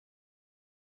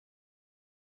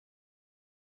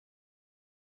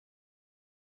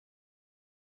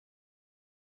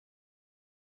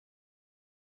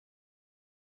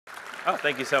Oh,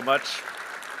 thank you so much.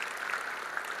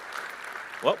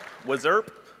 Well, what's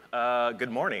up? Good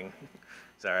morning.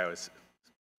 Sorry, I was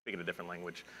speaking a different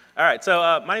language. All right,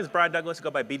 so my name is Brian Douglas. I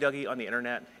go by B Dougie on the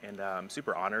internet, and I'm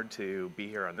super honored to be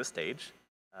here on this stage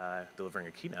delivering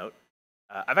a keynote.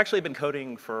 I've actually been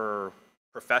coding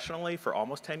professionally for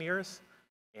almost 10 years,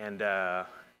 and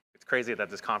it's crazy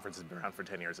that this conference has been around for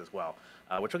 10 years as well,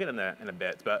 which we'll get into in a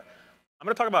bit. But I'm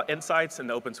going to talk about insights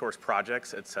into open source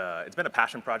projects. It's been a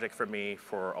passion project for me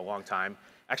for a long time.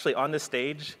 Actually, on this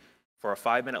stage, for a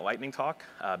 5-minute lightning talk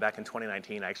back in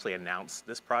 2019, I actually announced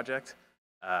this project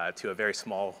to a very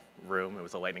small room. It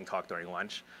was a lightning talk during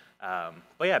lunch.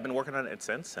 But yeah, I've been working on it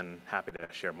since and happy to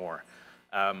share more.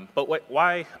 But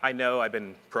why I know I've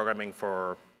been programming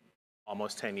for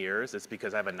almost 10 years is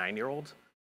because I have a 9-year-old.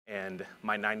 And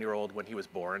my 9-year-old, when he was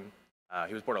born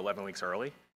 11 weeks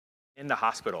early. In the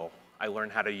hospital, I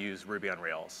learned how to use Ruby on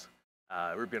Rails.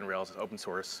 Ruby on Rails is open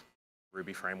source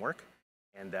Ruby framework.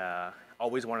 And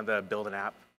always wanted to build an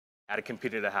app, add a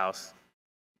computer to the house.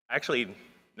 Actually,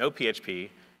 no PHP,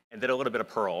 and did a little bit of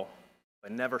Perl,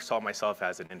 but never saw myself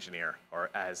as an engineer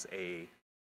or as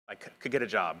I could get a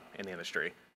job in the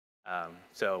industry.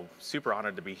 So super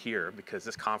honored to be here because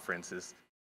this conference is,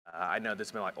 I know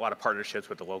there's been a lot of partnerships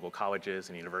with the local colleges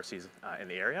and universities in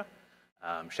the area.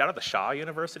 Shout out to Shaw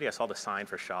University. I saw the sign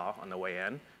for Shaw on the way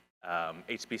in,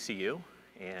 HBCU,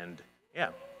 and yeah,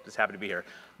 just happy to be here.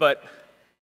 But,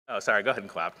 oh, sorry, go ahead and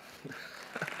clap.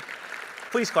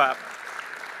 Please clap.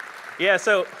 Yeah,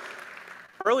 so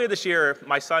earlier this year,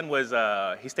 my son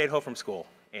he stayed home from school,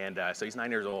 and so he's 9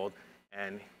 years old,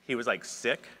 and he was like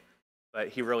sick, but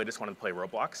he really just wanted to play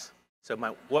Roblox. So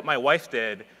what my wife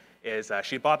did is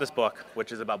she bought this book,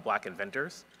 which is about Black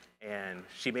inventors, and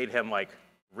she made him like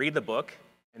read the book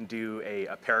and do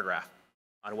a paragraph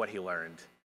on what he learned.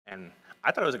 And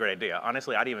I thought it was a great idea.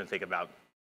 Honestly, I didn't even think about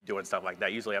doing stuff like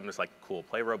that. Usually I'm just like, cool,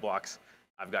 play Roblox.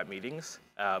 I've got meetings.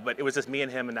 But it was just me and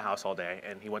him in the house all day,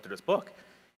 and he went through this book.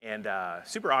 And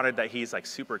super honored that he's like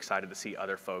super excited to see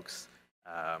other folks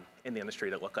in the industry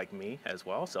that look like me as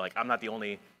well. So like I'm not the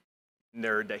only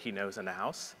nerd that he knows in the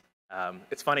house.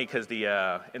 It's funny because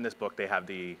in this book they have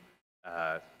the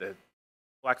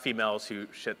Black females who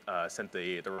sent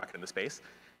the rocket into space.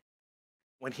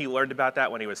 When he learned about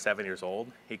that when he was 7 years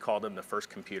old, he called them the first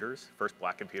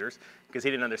Black computers, because he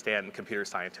didn't understand computer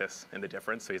scientists and the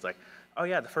difference. So he's like, oh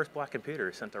yeah, the first Black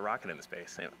computer sent the rocket into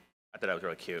space. And I thought that was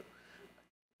really cute.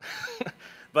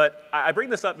 But I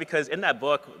bring this up because in that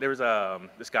book, there was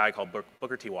this guy called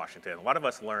Booker T. Washington. A lot of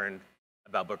us learned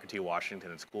about Booker T.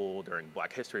 Washington in school during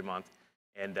Black History Month.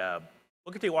 And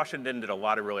Booker T. Washington did a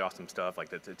lot of really awesome stuff, like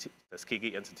the Tuskegee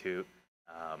Institute,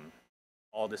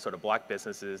 all this sort of Black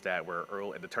businesses that were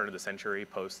early at the turn of the century,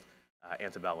 post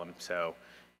antebellum. So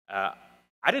I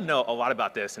didn't know a lot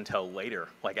about this until later,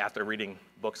 like after reading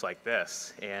books like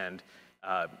this. And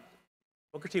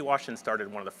Booker T. Washington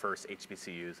started one of the first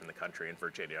HBCUs in the country in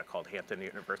Virginia called Hampton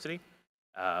University.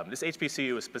 This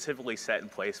HBCU was specifically set in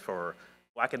place for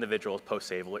Black individuals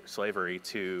post-slavery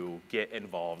to get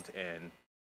involved in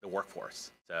the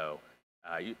workforce. So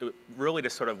it really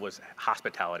just sort of was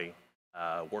hospitality,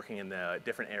 working in the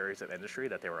different areas of industry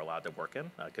that they were allowed to work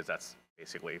in, because that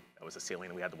was the ceiling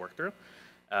that we had to work through.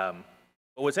 But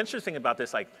what's interesting about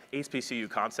this like HBCU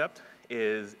concept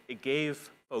is it gave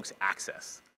folks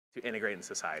access to integrate in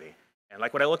society. And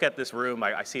like when I look at this room,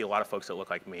 I see a lot of folks that look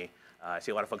like me. I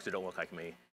see a lot of folks that don't look like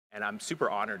me. And I'm super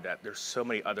honored that there's so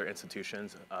many other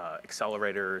institutions,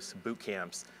 accelerators, boot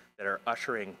camps, that are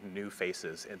ushering new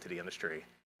faces into the industry.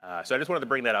 So I just wanted to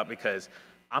bring that up because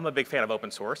I'm a big fan of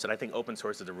open source, and I think open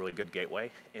source is a really good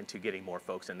gateway into getting more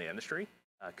folks in the industry,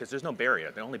 because there's no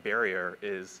barrier. The only barrier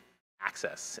is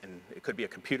access, and it could be a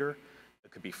computer, it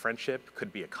could be friendship, it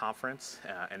could be a conference,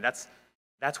 and that's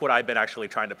what I've been actually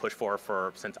trying to push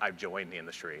for since I've joined the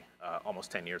industry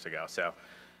almost 10 years ago. So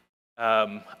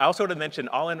I also want to mention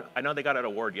All-In. I know they got an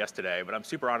award yesterday, but I'm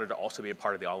super honored to also be a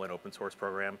part of the All-In open source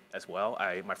program as well.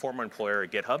 My former employer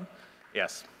at GitHub.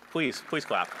 Yes, please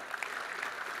clap.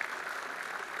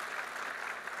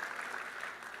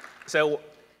 So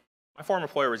my former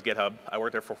employer was GitHub. I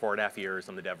worked there for 4.5 years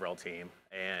on the DevRel team,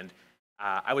 and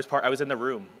I was in the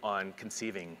room on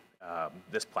conceiving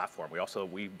this platform.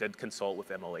 We did consult with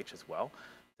MLH as well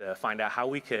to find out how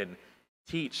we could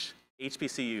teach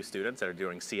HBCU students that are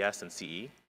doing CS and CE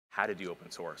how to do open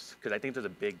source, because I think there's a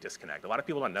big disconnect. A lot of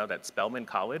people don't know that Spelman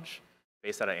College,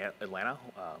 based out of Atlanta,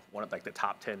 one of like the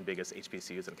top 10 biggest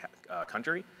HBCUs in the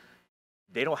country,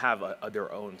 they don't have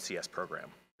their own CS program.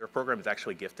 Their program is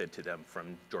actually gifted to them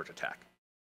from Georgia Tech.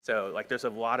 So like there's a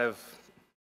lot of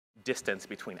distance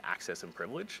between access and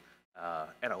privilege.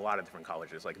 and a lot of different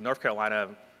colleges. Like North Carolina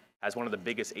has one of the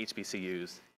biggest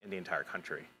HBCUs in the entire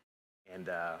country. And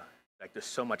like there's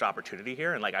so much opportunity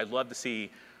here. And like I'd love to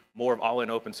see more of all-in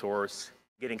open source,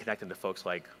 getting connected to folks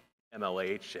like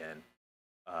MLH and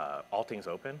All Things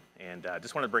Open. And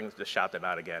just want to shout them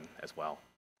out again as well.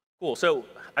 Cool, so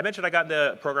I mentioned I got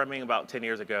into programming about 10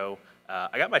 years ago.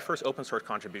 I got my first open source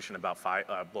contribution about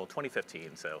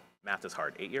 2015, so math is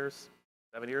hard, 8 years,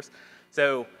 7 years.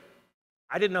 So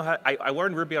I didn't know how, I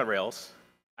learned Ruby on Rails.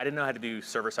 I didn't know how to do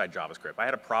server-side JavaScript. I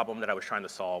had a problem that I was trying to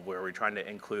solve where we're trying to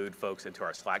include folks into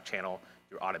our Slack channel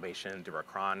through automation, through our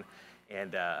cron.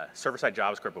 And server-side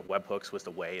JavaScript with webhooks was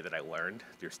the way that I learned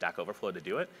through Stack Overflow to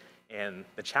do it. And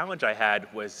the challenge I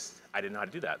had was I didn't know how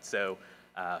to do that. So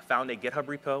found a GitHub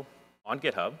repo on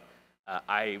GitHub.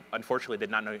 I unfortunately did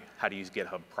not know how to use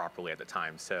GitHub properly at the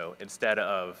time. So instead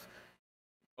of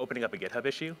opening up a GitHub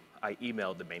issue, I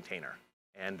emailed the maintainer.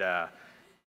 And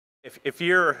if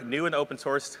you're new in open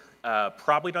source,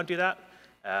 probably don't do that.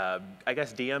 I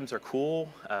guess DMs are cool,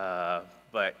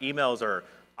 but emails are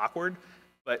awkward.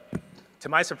 But to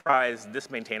my surprise, this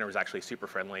maintainer was actually super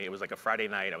friendly. It was like a Friday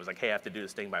night. I was like, hey, I have to do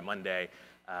this thing by Monday.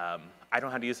 I don't know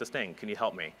how to use this thing. Can you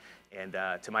help me? And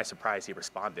to my surprise, he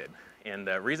responded. And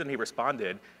the reason he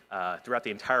responded throughout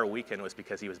the entire weekend was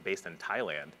because he was based in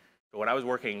Thailand. But when I was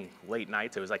working late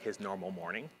nights, it was like his normal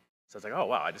morning. So I was like, oh,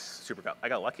 wow, I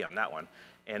got lucky on that one.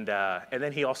 And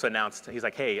then he also announced, he's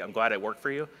like, hey, I'm glad it worked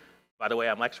for you. By the way,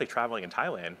 I'm actually traveling in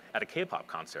Thailand at a K-pop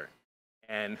concert.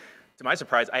 And to my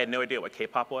surprise, I had no idea what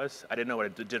K-pop was. I didn't know what a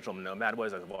digital nomad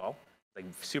was as well. Like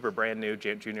super brand new,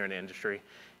 junior in the industry.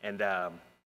 And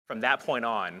from that point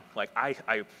on, like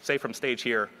I say from stage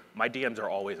here, my DMs are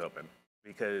always open.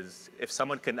 Because if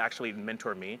someone can actually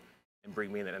mentor me and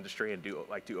bring me in the industry and do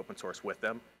open source with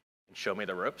them and show me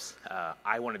the ropes,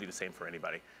 I want to do the same for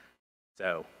anybody.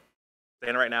 So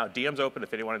saying right now, DM's open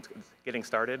if anyone's getting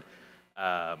started.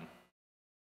 It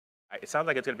sounds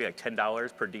like it's going to be like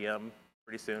 $10 per DM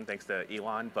pretty soon, thanks to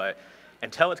Elon. But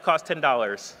until it costs $10,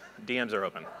 DMs are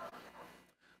open.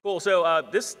 Cool. So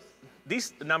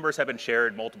these numbers have been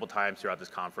shared multiple times throughout this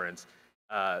conference.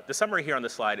 The summary here on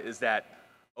this slide is that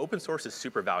open source is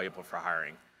super valuable for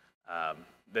hiring.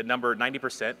 The number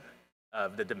 90%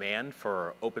 of the demand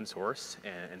for open source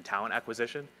and talent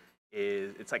acquisition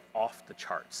it's like off the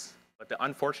charts. But the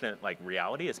unfortunate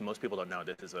reality is most people don't know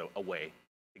this is a way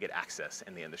to get access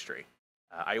in the industry.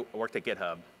 I worked at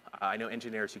GitHub. I know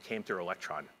engineers who came through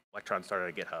Electron. Electron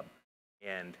started at GitHub.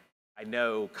 And I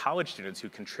know college students who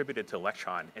contributed to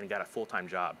Electron and got a full-time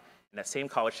job. And that same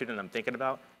college student I'm thinking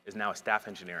about is now a staff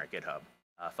engineer at GitHub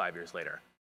 5 years later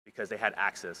because they had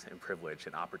access and privilege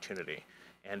and opportunity.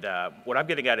 And what I'm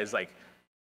getting at is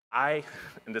I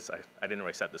didn't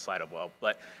really set this slide up well,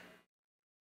 but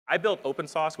I built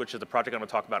OpenSauce, which is the project I'm going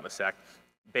to talk about in a sec,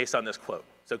 based on this quote.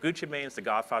 So Gucci Mane's the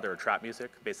godfather of trap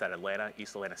music, based out of Atlanta,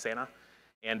 East Atlanta, Santa.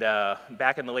 And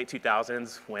back in the late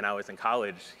 2000s, when I was in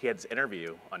college, he had this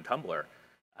interview on Tumblr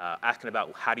asking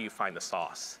about how do you find the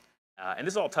sauce. And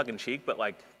this is all tongue-in-cheek, but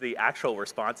the actual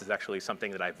response is actually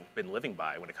something that I've been living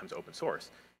by when it comes to open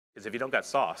source. Because if you don't got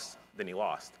sauce, then you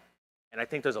lost. And I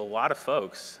think there's a lot of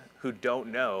folks who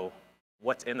don't know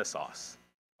what's in the sauce,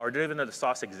 or don't even know the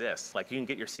sauce exists. Like you can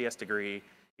get your CS degree,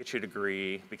 get your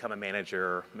degree, become a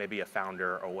manager, maybe a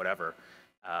founder or whatever.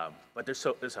 But there's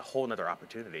a whole nother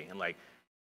opportunity. And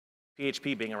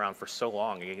PHP being around for so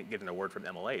long and getting a word from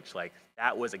MLH,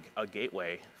 that was a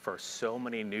gateway for so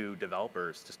many new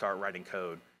developers to start writing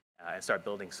code and start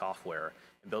building software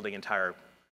and building entire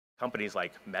companies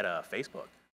like Meta, Facebook.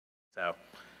 So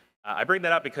I bring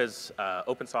that up because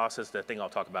OpenSauce is the thing I'll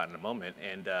talk about in a moment.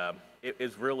 And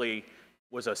it really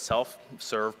was a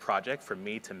self-serve project for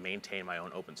me to maintain my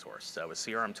own open source. So a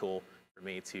CRM tool for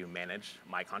me to manage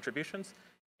my contributions.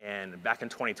 And back in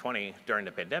 2020, during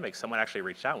the pandemic, someone actually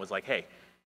reached out and was like, hey,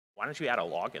 why don't you add a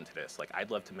login to this? I'd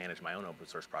love to manage my own open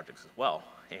source projects as well.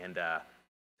 And to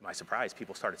my surprise,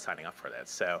 people started signing up for that.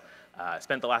 So I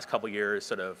spent the last couple years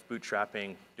sort of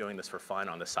bootstrapping, doing this for fun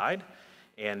on the side.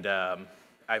 And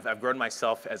I've grown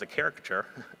myself as a caricature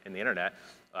in the internet,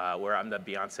 where I'm the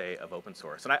Beyonce of open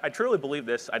source. And I truly believe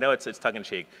this. I know it's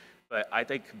tongue-in-cheek, but I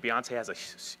think Beyonce has a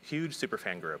huge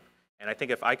superfan group. And I think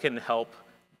if I can help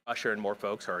usher in more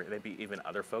folks, or maybe even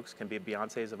other folks can be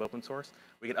Beyoncés of open source,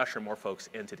 we can usher more folks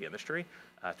into the industry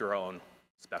through our own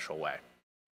special way.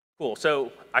 Cool,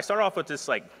 so I started off with this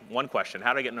one question: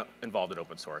 how do I get involved in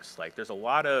open source? There's a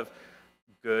lot of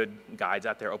good guides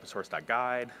out there,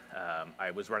 opensource.guide.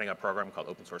 I was running a program called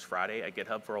Open Source Friday at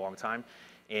GitHub for a long time,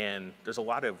 and there's a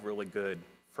lot of really good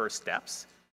first steps.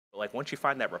 But once you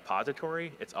find that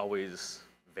repository, it's always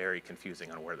very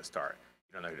confusing on where to start.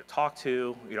 you don't know who to talk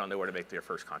to, you don't know where to make your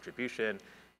first contribution.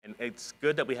 And it's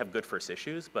good that we have good first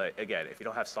issues, but again, if you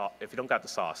don't got the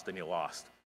sauce, then you lost.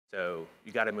 So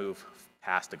you got to move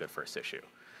past a good first issue.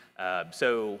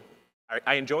 So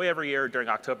I enjoy every year during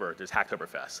October, there's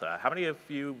Hacktoberfest. How many of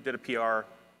you did a PR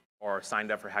or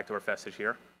signed up for Hacktoberfest this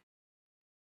year?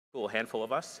 Cool, a handful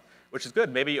of us, which is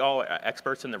good. Maybe all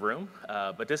experts in the room,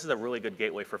 but this is a really good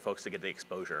gateway for folks to get the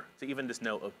exposure, to even just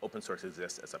know open source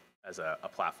exists as a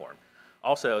platform.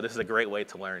 Also, this is a great way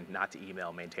to learn not to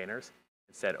email maintainers,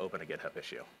 instead open a GitHub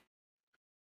issue.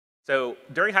 So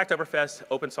during Hacktoberfest,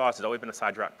 open source has always been a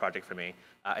side project for me.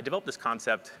 I developed this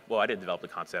concept, well, I didn't develop the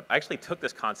concept. I actually took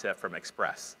this concept from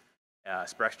Express.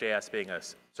 Express.js being a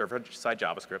server-side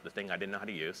JavaScript, the thing I didn't know how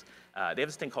to use. They have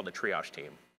this thing called the triage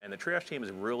team. And the triage team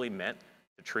is really meant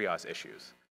to triage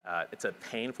issues. It's a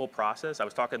painful process. I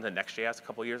was talking to Next.js a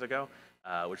couple years ago,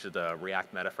 which is the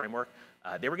React meta framework.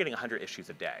 They were getting 100 issues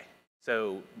a day.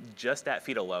 So just that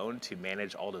feat alone to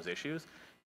manage all those issues,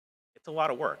 it's a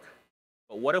lot of work.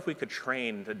 But what if we could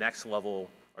train the next level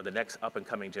or the next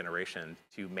up-and-coming generation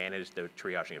to manage the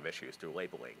triaging of issues through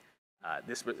labeling?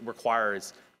 This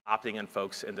requires opting in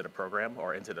folks into the program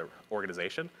or into the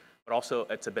organization, but also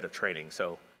it's a bit of training.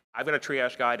 So I've got a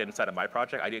triage guide inside of my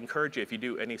project. I'd encourage you, if you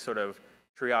do any sort of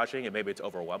triaging and maybe it's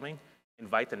overwhelming,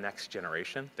 invite the next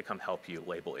generation to come help you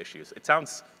label issues. It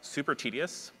sounds super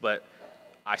tedious, but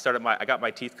I got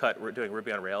my teeth cut doing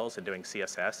Ruby on Rails and doing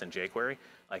CSS and jQuery.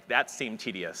 Like that seemed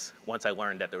tedious once I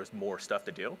learned that there was more stuff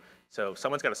to do. So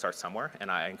someone's got to start somewhere,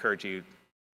 and I encourage you,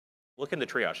 look into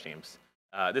triage teams.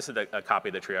 This is a copy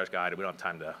of the triage guide. We don't have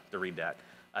time to read that.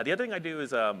 The other thing I do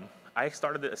is I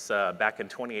started this back in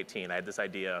 2018. I had this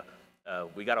idea.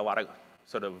 We got a lot of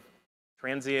sort of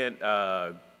transient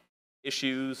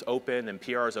issues open and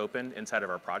PRs open inside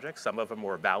of our projects. Some of them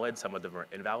were valid, some of them were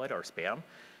invalid or spam.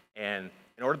 And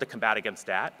in order to combat against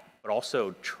that, but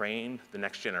also train the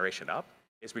next generation up,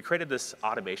 is we created this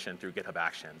automation through GitHub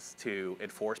Actions to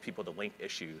enforce people to link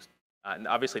issues. And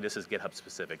obviously this is GitHub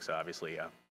specific, so obviously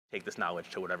take this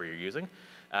knowledge to whatever you're using.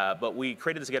 But we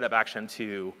created this GitHub action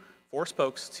to force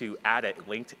folks to add a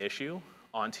linked issue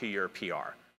onto your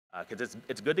PR. Because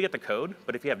it's good to get the code,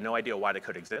 but if you have no idea why the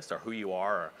code exists or who you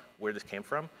are or where this came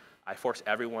from, I force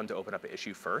everyone to open up an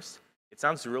issue first. It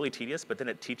sounds really tedious, but then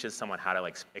it teaches someone how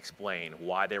to explain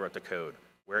why they wrote the code,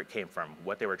 where it came from,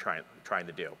 what they were trying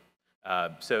to do.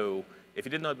 So if you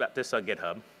didn't know about this on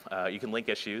GitHub, you can link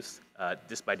issues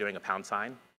just by doing a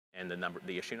 # and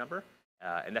the issue number,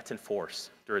 and that's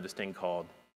enforced through this thing called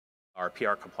our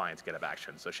PR compliance GitHub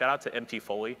action. So shout out to MT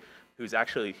Foley,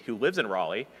 who lives in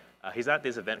Raleigh. He's not at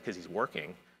this event because he's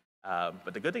working.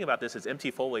 But the good thing about this is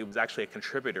MT Foley was actually a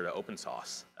contributor to open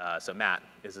source. So Matt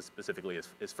is specifically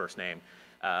his first name.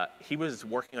 He was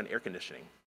working on air conditioning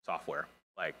software,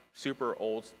 like super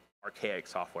old, archaic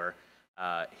software.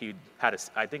 He had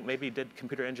I think maybe did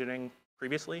computer engineering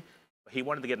previously, but he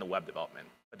wanted to get into web development.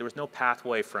 But there was no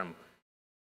pathway from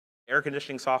air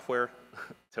conditioning software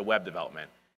to web development.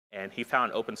 And he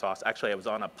found open source. Actually, I was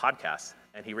on a podcast,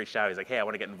 and he reached out. He's like, hey, I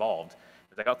want to get involved. I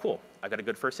was like, oh, cool. I got a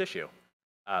good first issue.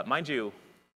 Mind you,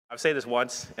 I'll say this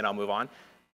once, and I'll move on.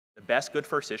 The best good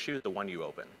first issue is the one you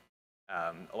open.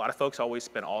 A lot of folks always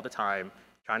spend all the time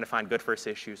trying to find good first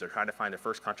issues or trying to find their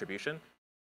first contribution.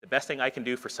 The best thing I can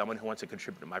do for someone who wants to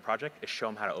contribute to my project is show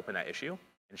them how to open that issue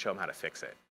and show them how to fix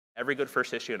it. Every good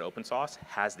first issue in open source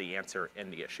has the answer in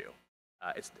the issue.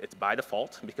 It's by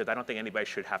default, because I don't think anybody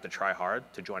should have to try hard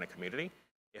to join a community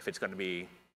if it's going to be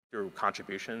through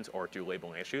contributions or through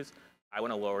labeling issues. I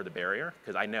want to lower the barrier,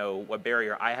 because I know what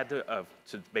barrier I had to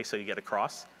basically get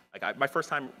across. Like my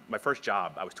first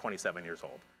job, I was 27 years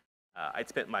old. I'd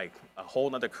spent a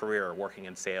whole other career working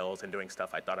in sales and doing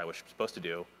stuff I thought I was supposed to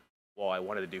do while I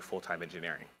wanted to do full-time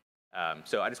engineering.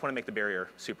 So I just want to make the barrier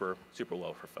super, super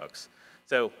low for folks.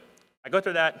 So I go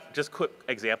through that, just quick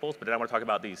examples, but then I want to talk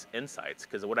about these insights,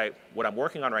 because what I'm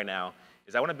working on right now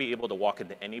is I want to be able to walk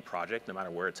into any project, no matter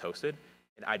where it's hosted,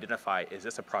 and identify, is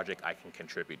this a project I can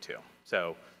contribute to?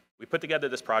 So we put together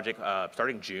this project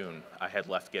starting June. I had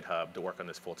left GitHub to work on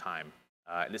this full time.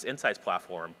 And this insights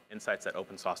platform,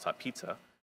 insights.opensource.pizza,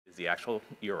 is the actual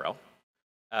URL.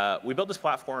 We built this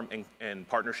platform in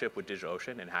partnership with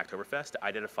DigitalOcean and Hacktoberfest to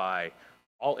identify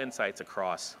all insights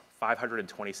across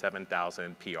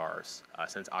 527,000 PRs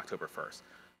since October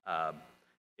 1st.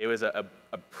 It was a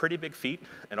pretty big feat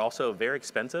and also very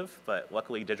expensive, but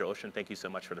luckily DigitalOcean, thank you so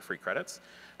much for the free credits.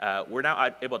 We're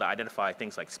now able to identify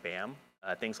things like spam,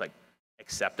 things like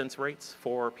acceptance rates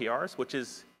for PRs, which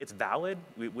it's valid.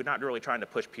 We're not really trying to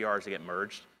push PRs to get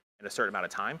merged in a certain amount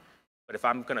of time, But if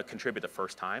I'm gonna contribute the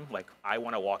first time, like I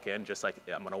wanna walk in just like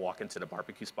I'm gonna walk into the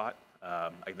barbecue spot.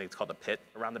 I think it's called the Pit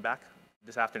around the back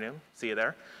this afternoon. See you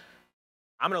there.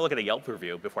 I'm gonna look at a Yelp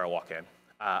review before I walk in.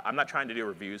 I'm not trying to do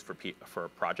reviews for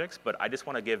projects, but I just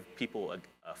wanna give people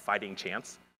a fighting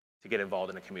chance to get involved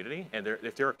in the community. And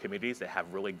if there are communities that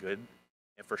have really good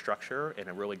infrastructure and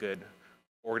a really good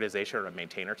organization or a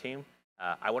maintainer team,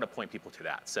 I want to point people to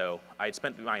that. So I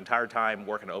spent my entire time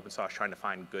working at open source trying to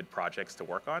find good projects to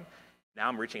work on. Now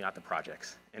I'm reaching out to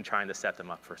projects and trying to set them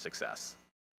up for success.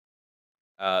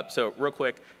 So real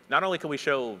quick, not only can we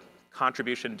show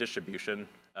contribution distribution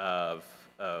of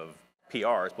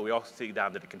PRs, but we also see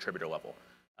down to the contributor level.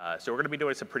 So we're going to be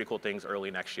doing some pretty cool things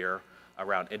early next year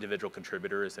around individual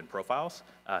contributors and profiles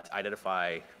to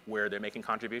identify where they're making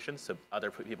contributions so other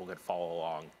people could follow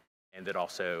along, and then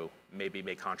also maybe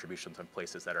make contributions on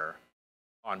places that are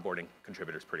onboarding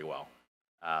contributors pretty well.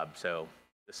 So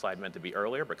this slide meant to be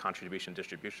earlier, but contribution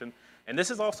distribution. And this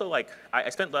is also like, I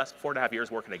spent the last 4.5 years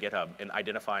working at GitHub and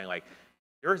identifying like,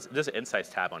 there's an insights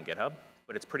tab on GitHub,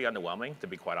 but it's pretty underwhelming, to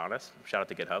be quite honest. Shout out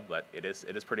to GitHub, but it is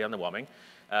pretty underwhelming.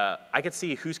 I could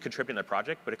see who's contributing to the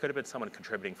project, but it could have been someone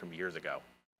contributing from years ago.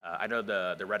 I know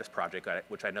the Redis project,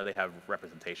 which I know they have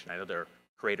representation. I know their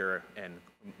creator and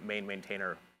main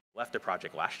maintainer left the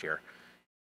project last year.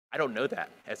 I don't know that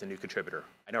as a new contributor.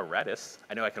 I know Redis.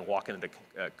 I know I can walk into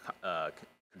the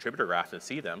contributor graph and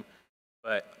see them,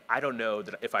 but I don't know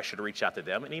that if I should reach out to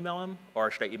them and email them,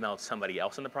 or should I email somebody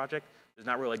else in the project. There's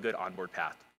not really a good onboard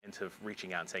path into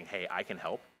reaching out and saying, hey, I can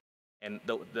help. And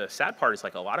the sad part is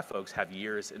like a lot of folks have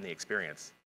years in the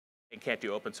experience and can't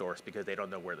do open source because they don't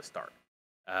know where to start.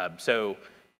 So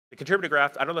the contributor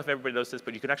graph, I don't know if everybody knows this,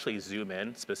 but you can actually zoom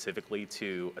in specifically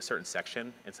to a certain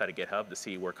section inside of GitHub to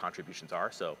see where contributions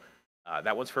are. So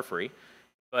that one's for free.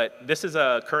 But this is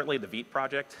currently the Vite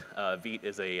project. Vite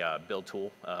is a build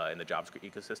tool in the JavaScript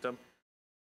ecosystem.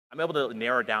 I'm able to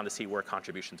narrow down to see where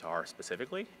contributions are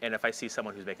specifically. And if I see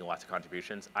someone who's making lots of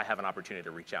contributions, I have an opportunity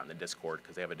to reach out in the Discord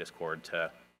because they have a Discord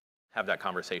to have that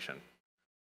conversation.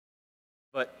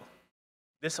 But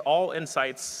this all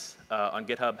insights on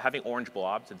GitHub, having orange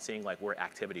blobs and seeing like where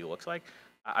activity looks like,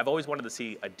 I've always wanted to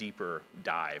see a deeper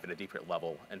dive and a deeper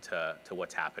level into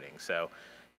what's happening. So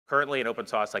currently in open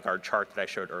source, like our chart that I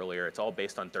showed earlier, it's all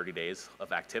based on 30 days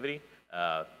of activity.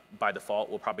 By default,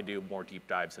 we'll probably do more deep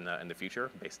dives in the future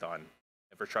based on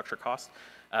infrastructure costs.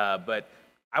 But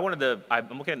I'm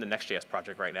looking at the Next.js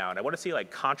project right now, and I want to see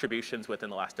like contributions within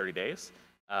the last 30 days.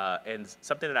 And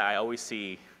something that I always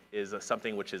see is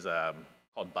something which is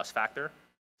called bus factor.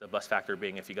 The bus factor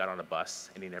being if you got on a bus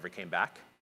and you never came back,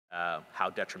 how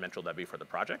detrimental that'd be for the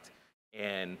project.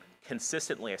 And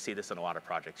consistently, I see this in a lot of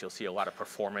projects. You'll see a lot of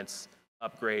performance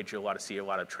upgrades. You'll see a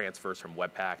lot of transfers from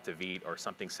Webpack to Vite or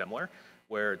something similar,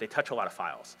 where they touch a lot of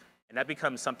files. And that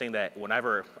becomes something that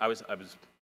whenever I was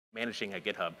managing at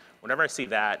GitHub, whenever I see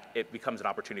that, it becomes an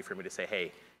opportunity for me to say,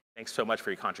 hey, thanks so much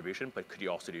for your contribution, but could you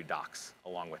also do docs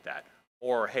along with that?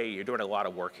 Or, hey, you're doing a lot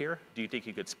of work here. Do you think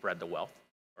you could spread the wealth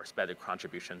or spread the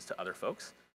contributions to other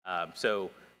folks? So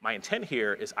my intent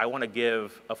here is I want to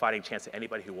give a fighting chance to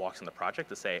anybody who walks in the project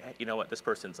to say, hey, you know what, this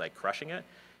person's like crushing it.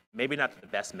 Maybe not the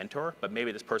best mentor, but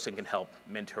maybe this person can help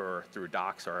mentor through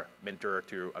docs or mentor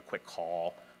through a quick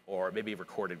call or maybe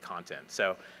recorded content.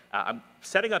 So I'm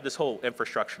setting up this whole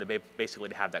infrastructure to basically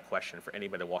to have that question for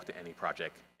anybody to walk to any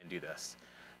project and do this.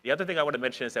 The other thing I want to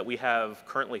mention is that we have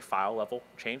currently file level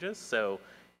changes. So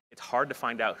it's hard to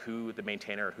find out who the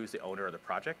maintainer or who's the owner of the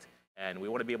project. And we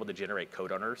want to be able to generate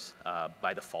code owners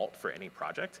by default for any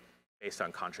project based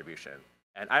on contribution.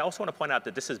 And I also want to point out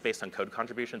that this is based on code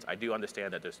contributions. I do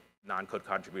understand that there's non-code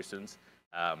contributions.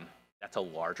 That's a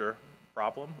larger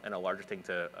problem and a larger thing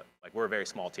to, like we're a very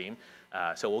small team.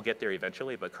 So we'll get there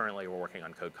eventually, but currently we're working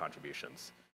on code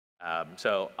contributions.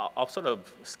 So I'll sort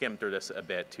of skim through this a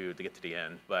bit to get to the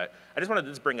end. But I just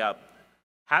wanted to bring up,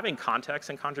 having context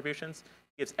and contributions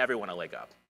gives everyone a leg up.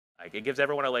 Like it gives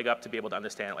everyone a leg up to be able to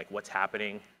understand like what's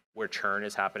happening, where churn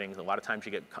is happening. A lot of times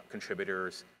you get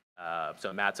contributors.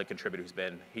 So Matt's a contributor who's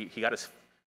been, he got his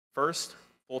first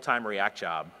full-time React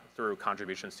job through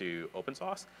contributions to open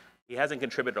source. He hasn't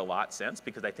contributed a lot since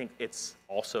because I think it's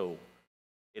also,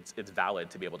 it's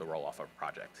valid to be able to roll off a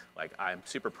project. Like I'm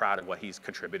super proud of what he's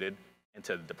contributed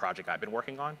into the project I've been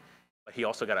working on, but he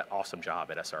also got an awesome job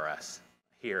at SRS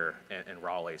here in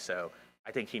Raleigh. So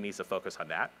I think he needs to focus on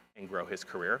that and grow his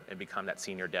career and become that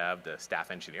senior dev, the staff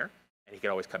engineer, and he can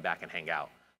always come back and hang out.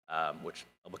 Which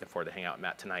I'm looking forward to hang out with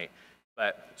Matt tonight.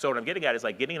 But so what I'm getting at is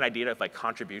like getting an idea of like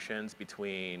contributions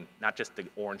between not just the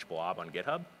orange blob on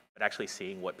GitHub, but actually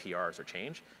seeing what PRs or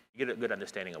change, you get a good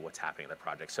understanding of what's happening in the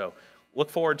project. So look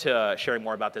forward to sharing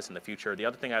more about this in the future. The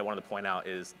other thing I wanted to point out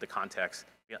is the context.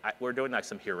 We're doing like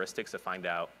some heuristics to find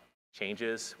out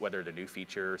changes, whether they're new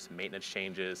features, maintenance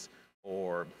changes,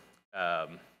 or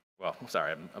well,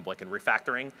 sorry, I'm blanking,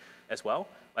 refactoring as well.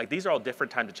 Like these are all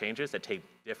different types of changes that take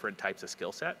different types of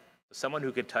skill set. So someone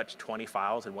who could touch 20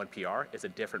 files in one PR is a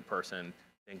different person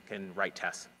than can write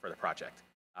tests for the project.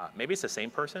 Maybe it's the same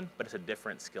person, but it's a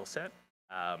different skill set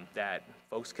that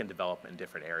folks can develop in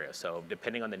different areas. So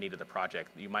depending on the need of the project,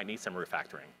 you might need some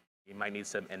refactoring. You might need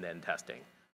some end-to-end testing.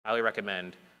 Highly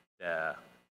recommend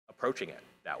approaching it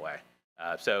that way.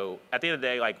 So at the end of the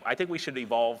day, like I think we should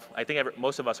evolve. I think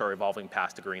most of us are evolving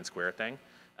past the green square thing.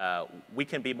 We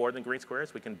can be more than green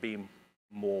squares. We can be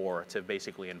more to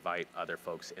basically invite other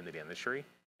folks into the industry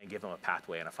and give them a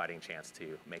pathway and a fighting chance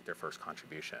to make their first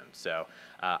contribution. So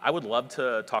I would love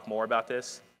to talk more about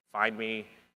this. Find me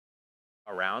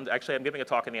around. Actually, I'm giving a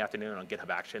talk in the afternoon on GitHub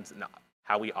Actions and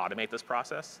how we automate this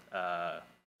process.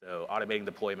 So automating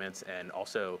deployments and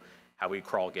also how we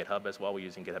crawl GitHub as well. We're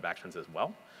using GitHub Actions as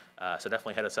well. So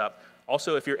definitely hit us up.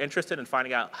 Also, if you're interested in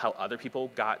finding out how other people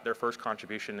got their first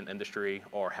contribution in industry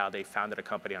or how they founded a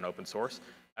company on open source,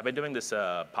 I've been doing this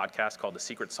podcast called The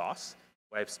Secret Sauce,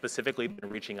 where I've specifically been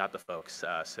reaching out to folks.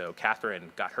 So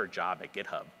Catherine got her job at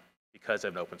GitHub because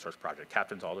of an open source project.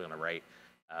 Catherine's all the way on the right.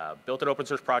 Built an open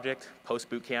source project post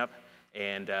bootcamp,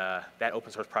 and that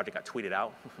open source project got tweeted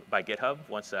out by GitHub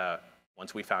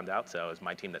once we found out. So it was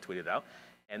my team that tweeted it out.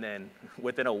 And then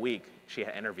within a week, she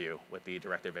had an interview with the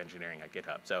director of engineering at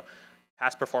GitHub. So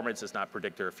past performance is not a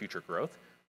predictor of future growth.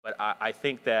 But I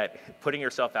think that putting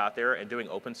yourself out there and doing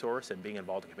open source and being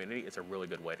involved in the community is a really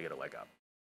good way to get a leg up.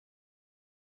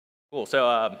 Cool.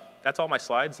 So that's all my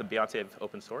slides, the Beyonce of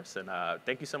open source. And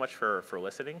thank you so much for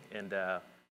listening. And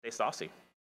stay saucy.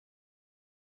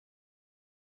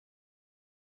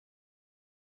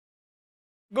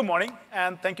 Good morning,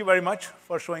 and thank you very much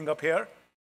for showing up here.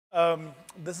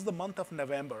 This is the month of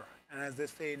November, and as they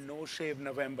say, no shave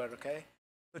November, okay?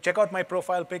 So check out my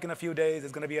profile pic in a few days.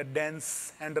 It's going to be a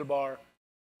dense handlebar.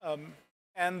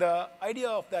 And the idea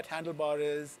of that handlebar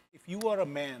is if you are a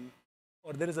man,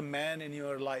 or there is a man in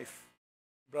your life,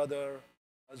 brother,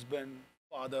 husband,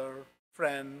 father,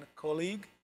 friend, colleague,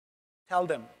 tell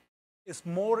them it's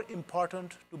more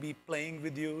important to be playing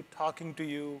with you, talking to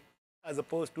you, as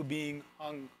opposed to being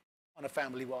hung on a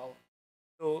family wall.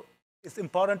 So it's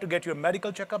important to get your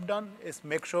medical checkup done. It's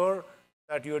make sure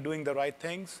that you're doing the right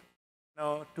things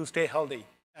to stay healthy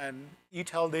and eat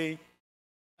healthy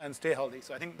and stay healthy.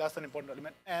 So I think that's an important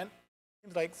element. And it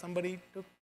seems like somebody took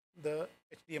the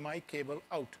HDMI cable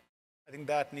out. I think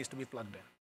that needs to be plugged in.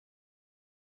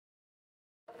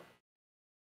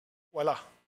 Voila.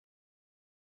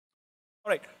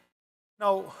 All right.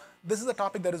 Now, this is a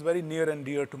topic that is very near and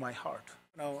dear to my heart.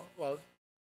 Now, well,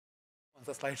 once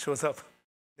the slide shows up,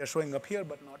 they're showing up here,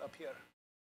 but not up here.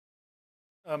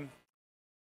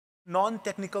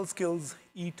 Non-technical skills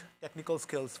eat technical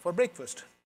skills for breakfast.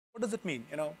 What does it mean?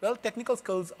 Well, technical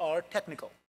skills are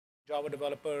technical. Java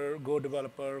developer, Go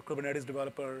developer, Kubernetes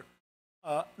developer.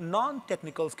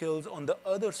 Non-technical skills on the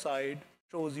other side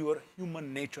shows your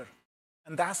human nature.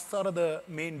 And that's sort of the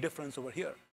main difference over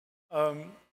here.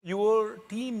 Your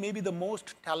team may be the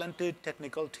most talented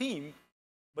technical team,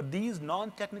 but these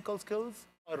non-technical skills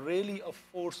are really a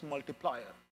force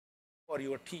multiplier for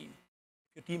your team.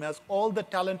 Your team has all the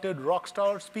talented rock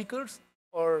star speakers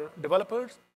or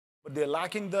developers, but they're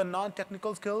lacking the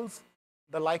non-technical skills,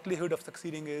 the likelihood of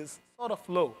succeeding is sort of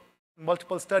low.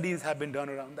 Multiple studies have been done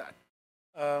around that.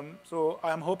 So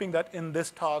I'm hoping that in this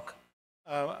talk,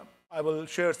 I will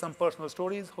share some personal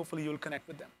stories. Hopefully you'll connect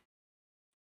with them.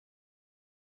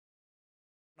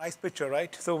 Nice picture,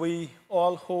 right? So we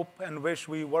all hope and wish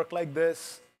we work like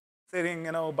this, sitting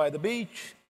by the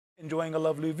beach, enjoying a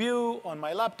lovely view on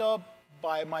my laptop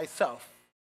by myself,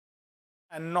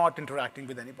 and not interacting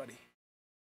with anybody.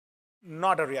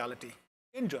 Not a reality.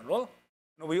 In general,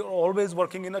 we are always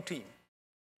working in a team.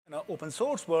 In an open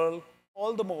source world,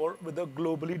 all the more with a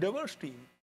globally diverse team,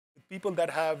 with people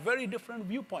that have very different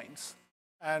viewpoints.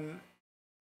 And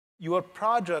your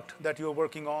project that you're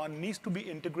working on needs to be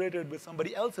integrated with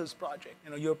somebody else's project.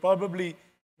 You're probably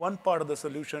one part of the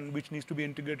solution which needs to be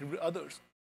integrated with others.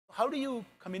 How do you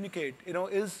communicate?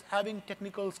 Is having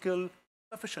technical skill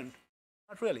sufficient?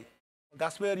 Not really.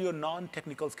 That's where your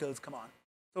non-technical skills come on.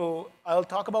 So I'll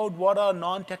talk about what are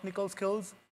non-technical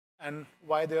skills and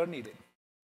why they are needed.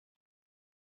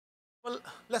 Well,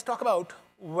 let's talk about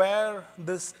where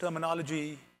this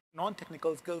terminology,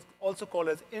 non-technical skills, also called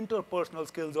as interpersonal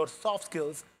skills or soft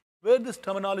skills, where this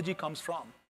terminology comes from.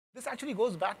 This actually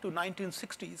goes back to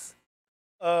 1960s.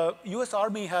 US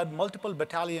Army had multiple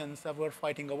battalions that were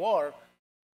fighting a war.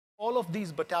 All of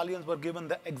these battalions were given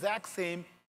the exact same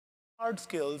hard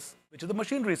skills, which is the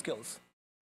machinery skills.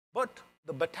 But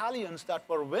the battalions that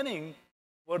were winning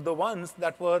were the ones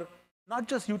that were not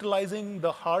just utilizing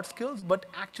the hard skills, but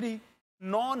actually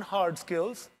non-hard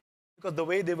skills because the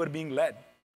way they were being led.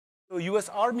 So US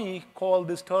Army called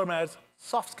this term as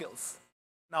soft skills.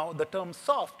 Now, the term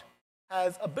soft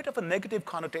has a bit of a negative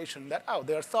connotation that, oh,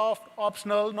 they're soft,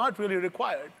 optional, not really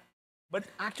required. But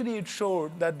actually it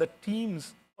showed that the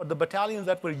teams or the battalions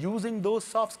that were using those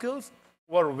soft skills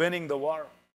were winning the war.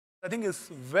 I think it's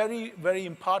very, very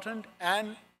important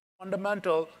and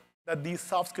fundamental that these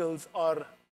soft skills are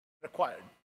required.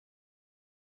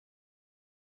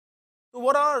 So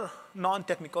what are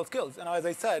non-technical skills? And as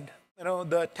I said,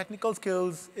 the technical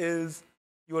skills is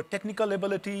your technical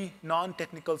ability.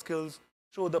 Non-technical skills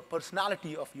show the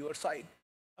personality of your side.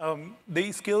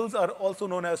 These skills are also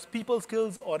known as people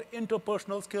skills or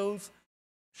interpersonal skills.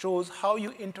 Shows how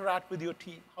you interact with your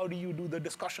team. How do you do the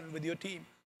discussion with your team?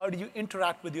 How do you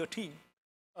interact with your team?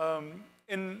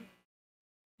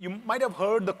 You might have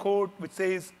heard the quote which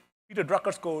says, Peter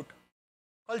Drucker's quote,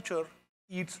 culture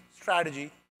eats strategy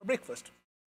for breakfast.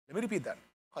 Let me repeat that.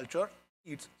 Culture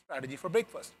eats strategy for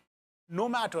breakfast. No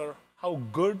matter how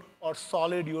good or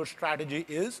solid your strategy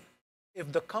is,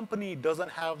 if the company doesn't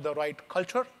have the right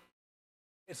culture,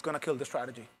 it's going to kill the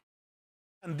strategy.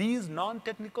 And these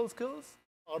non-technical skills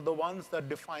are the ones that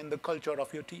define the culture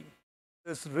of your team.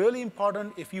 It's really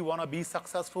important if you want to be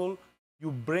successful,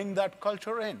 you bring that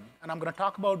culture in. And I'm going to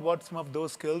talk about what some of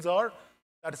those skills are.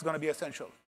 That is going to be essential.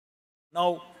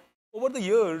 Now, over the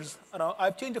years,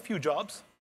 I've changed a few jobs.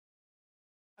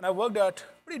 And I worked at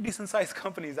pretty decent-sized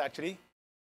companies, actually.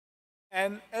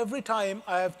 And every time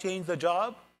I have changed the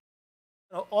job,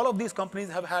 all of these companies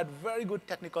have had very good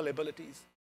technical abilities.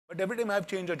 But every time I've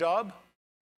changed a job,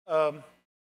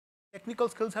 technical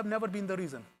skills have never been the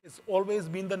reason. It's always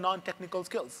been the non-technical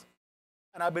skills.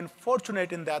 And I've been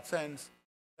fortunate in that sense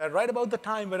that right about the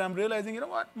time when I'm realizing, you know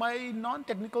what, my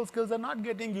non-technical skills are not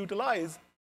getting utilized,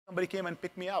 somebody came and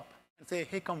picked me up and say,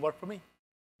 hey, come work for me.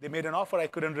 They made an offer I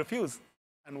couldn't refuse.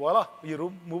 And voila,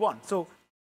 you move on. So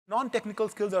non-technical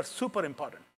skills are super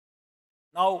important.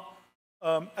 Now,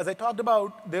 as I talked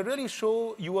about, they really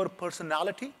show your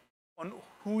personality on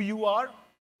who you are.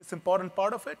 It's an important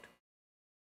part of it.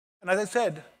 And as I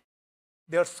said,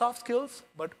 they are soft skills,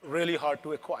 but really hard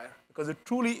to acquire because it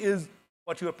truly is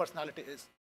what your personality is.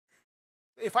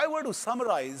 If I were to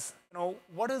summarize,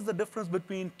 what is the difference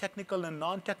between technical and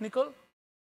non-technical?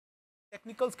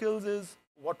 Technical skills is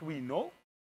what we know,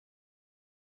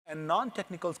 and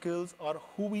non-technical skills are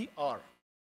who we are.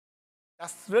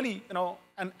 That's really,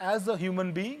 and as a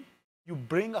human being, you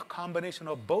bring a combination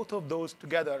of both of those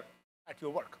together at your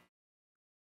work.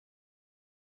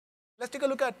 Let's take a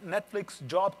look at Netflix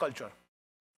job culture.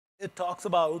 It talks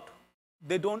about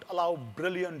they don't allow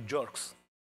brilliant jerks.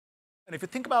 And if you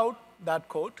think about that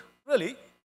quote, really,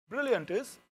 brilliant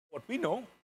is what we know,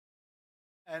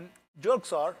 and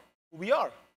jerks are who we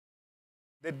are.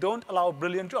 They don't allow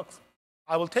brilliant jerks.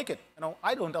 I will take it.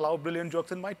 I don't allow brilliant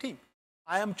jerks in my team.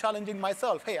 I am challenging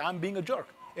myself. Hey, I'm being a jerk.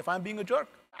 If I'm being a jerk,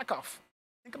 back off.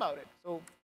 Think about it. So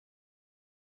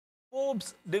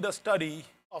Forbes did a study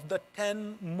of the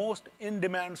 10 most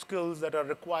in-demand skills that are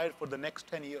required for the next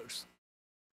 10 years.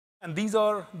 And these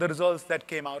are the results that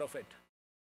came out of it.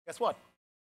 Guess what?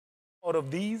 Out of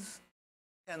these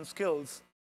 10 skills,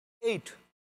 8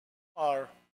 are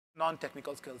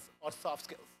non-technical skills or soft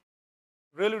skills.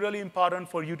 Really, really important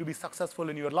for you to be successful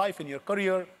in your life, in your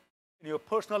career, in your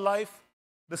personal life.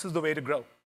 This is the way to grow.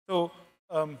 So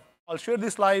I'll share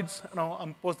these slides.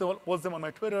 I'll post them on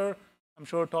my Twitter. I'm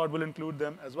sure Todd will include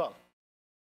them as well.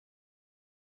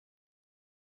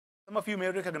 Some of you may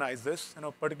recognize this,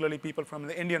 particularly people from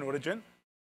the Indian origin.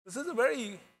 This is a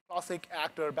very classic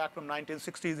actor back from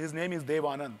 1960s. His name is Dev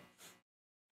Anand.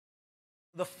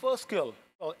 The first skill,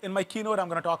 well, in my keynote, I'm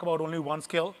going to talk about only one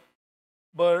skill.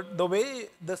 But the way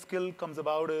the skill comes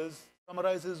about is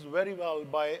summarizes very well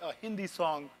by a Hindi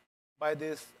song by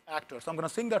this actor. So I'm going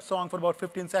to sing that song for about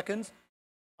 15 seconds.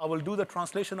 I will do the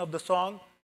translation of the song,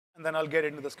 and then I'll get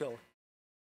into the skill.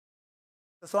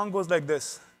 The song goes like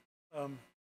this.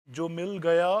 जो मिल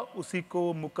गया उसी को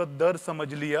मुकद्दर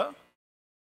समझ लिया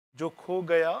जो खो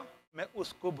गया मैं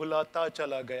उसको भुलाता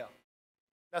चला गया.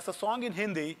 That's a song in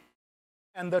Hindi,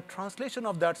 and the translation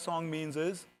of that song means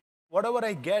is whatever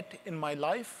I get in my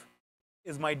life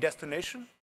is my destination,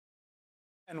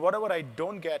 and whatever I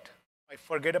don't get, I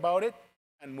forget about it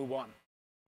and move on.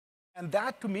 And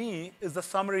that to me is the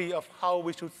summary of how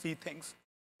we should see things.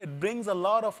 It brings a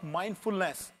lot of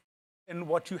mindfulness in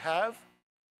what you have.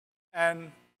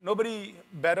 And nobody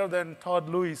better than Todd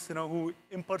Lewis, who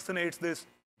impersonates this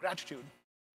gratitude.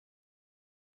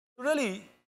 Really,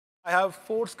 I have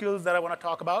 4 skills that I want to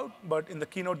talk about, but in the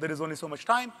keynote, there is only so much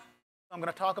time. So I'm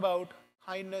going to talk about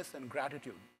kindness and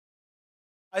gratitude.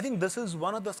 I think this is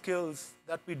one of the skills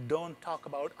that we don't talk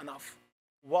about enough.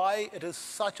 Why it is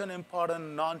such an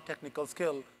important non-technical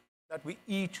skill that we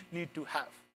each need to have.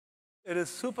 It is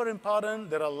super important.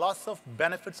 There are lots of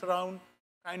benefits around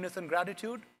kindness and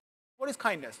gratitude. What is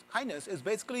kindness? Kindness is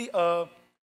basically an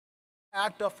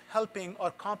act of helping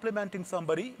or complimenting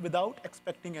somebody without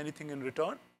expecting anything in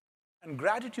return. And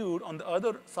gratitude, on the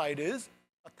other side, is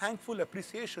a thankful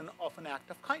appreciation of an act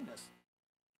of kindness.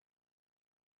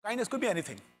 Kindness could be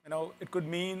anything. It could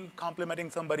mean complimenting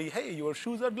somebody, hey, your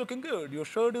shoes are looking good, your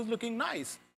shirt is looking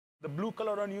nice, the blue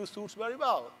color on you suits very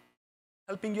well.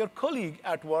 Helping your colleague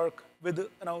at work with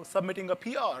submitting a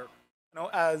PR.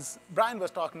 As Brian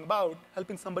was talking about,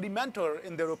 helping somebody mentor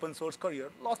in their open source career.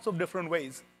 Lots of different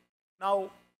ways. Now,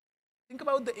 think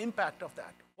about the impact of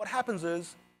that. What happens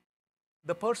is,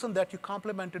 the person that you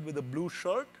complimented with a blue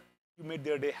shirt, you made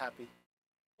their day happy.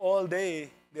 All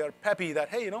day, they are peppy that,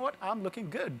 hey, you know what, I'm looking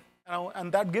good.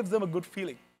 And that gives them a good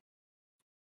feeling.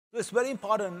 So it's very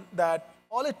important that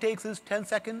all it takes is 10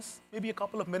 seconds, maybe a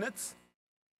couple of minutes.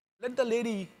 Let the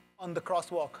lady on the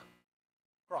crosswalk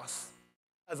cross,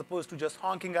 as opposed to just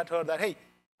honking at her that, hey,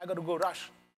 I got to go rush.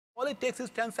 All it takes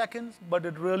is 10 seconds, but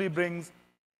it really brings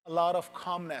a lot of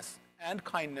calmness and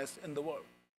kindness in the world.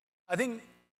 I think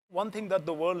one thing that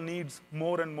the world needs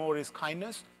more and more is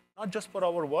kindness, not just for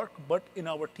our work, but in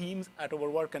our teams, at our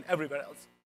work, and everywhere else.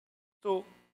 So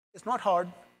it's not hard.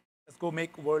 Let's go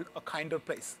make the world a kinder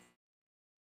place.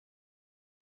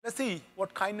 Let's see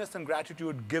what kindness and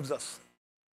gratitude gives us.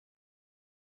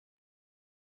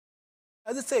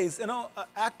 As it says, an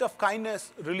act of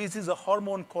kindness releases a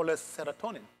hormone called as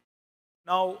serotonin.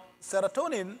 Now,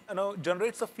 serotonin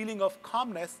generates a feeling of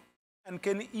calmness and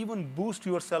can even boost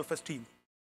your self-esteem.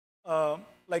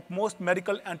 Like most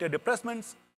medical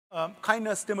antidepressants,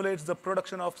 kindness stimulates the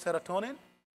production of serotonin,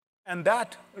 and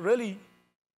that really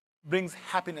brings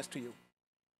happiness to you.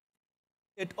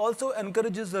 It also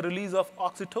encourages the release of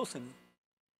oxytocin,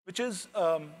 which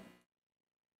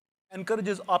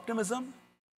encourages optimism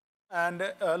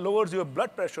and lowers your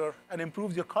blood pressure and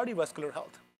improves your cardiovascular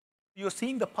health. You're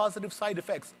seeing the positive side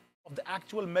effects of the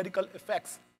actual medical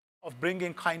effects of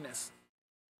bringing kindness.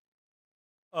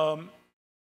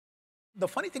 The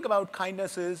funny thing about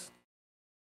kindness is,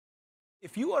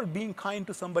 if you are being kind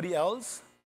to somebody else,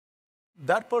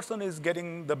 that person is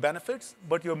getting the benefits,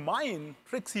 but your mind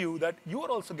tricks you that you are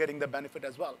also getting the benefit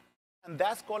as well. And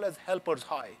that's called as helper's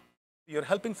high. You're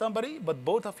helping somebody, but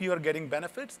both of you are getting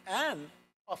benefits, and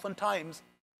oftentimes,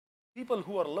 people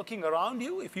who are looking around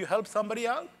you, if you help somebody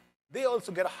out, they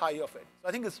also get a high of it. So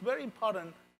I think it's very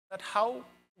important that how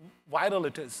viral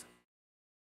it is.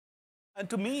 And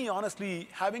to me, honestly,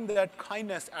 having that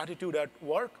kindness attitude at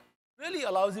work really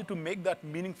allows you to make that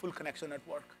meaningful connection at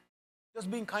work. Just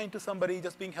being kind to somebody,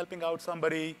 just being helping out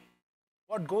somebody,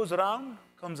 what goes around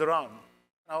comes around.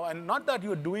 Now, and not that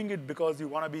you're doing it because you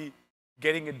want to be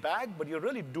getting it back, but you're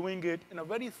really doing it in a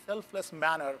very selfless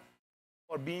manner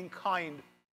for being kind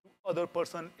to other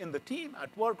person in the team,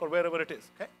 at work, or wherever it is.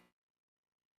 Okay?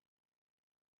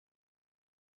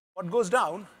 What goes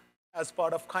down as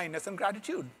part of kindness and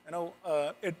gratitude?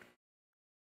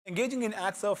 Engaging in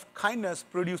acts of kindness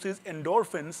produces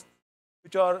endorphins,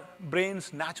 which are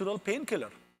brain's natural painkiller.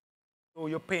 So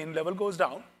your pain level goes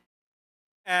down.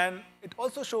 And it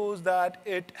also shows that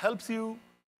it helps you,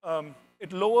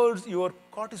 it lowers your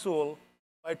cortisol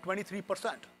by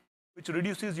 23%, which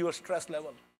reduces your stress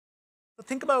level. So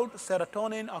think about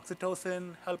serotonin,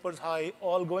 oxytocin, helper's high,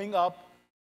 all going up,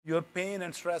 your pain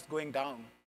and stress going down.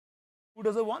 Who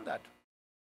doesn't want that?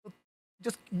 So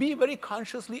just be very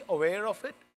consciously aware of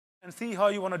it and see how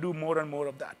you want to do more and more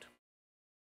of that.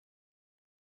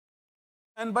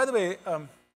 And by the way,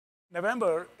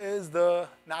 November is the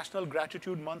National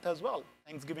Gratitude Month as well.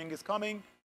 Thanksgiving is coming.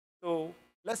 So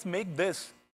let's make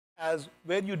this as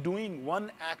where you're doing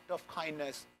one act of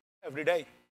kindness every day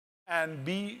and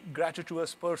be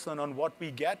gratituous person on what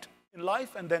we get in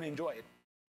life and then enjoy it.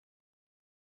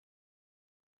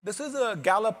 This is a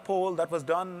Gallup poll that was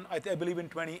done, I believe, in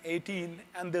 2018,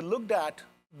 and they looked at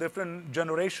different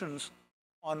generations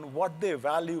on what they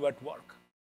value at work.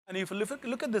 And if you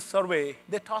look at this survey,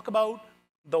 they talk about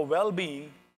the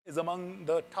well-being is among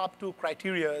the top 2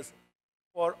 criteria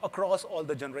for across all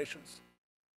the generations.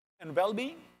 And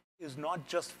well-being is not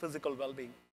just physical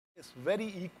well-being. It's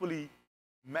very equally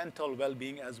mental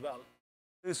well-being as well.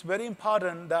 It's very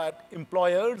important that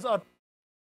employers are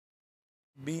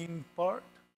being part.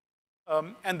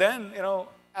 And then,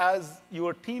 as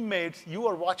your teammates, you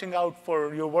are watching out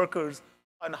for your workers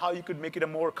on how you could make it a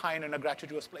more kind and a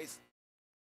gratuitous place.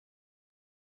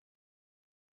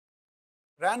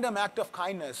 Random Act of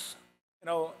Kindness,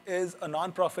 is a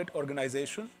nonprofit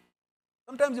organization.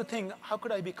 Sometimes you think, how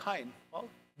could I be kind? Well,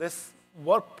 this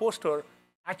work poster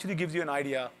actually gives you an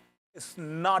idea. It's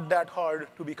not that hard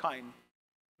to be kind.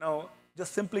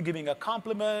 Just simply giving a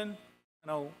compliment,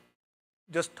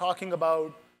 just talking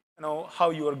about how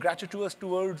you are gratuitous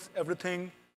towards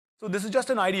everything. So this is just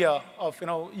an idea of,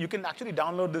 you can actually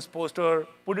download this poster,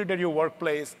 put it at your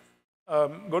workplace,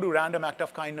 go to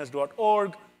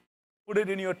randomactofkindness.org, put it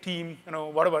in your team,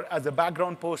 whatever, as a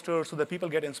background poster so that people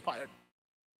get inspired.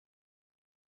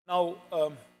 Now,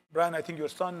 Brian, I think your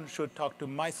son should talk to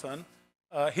my son.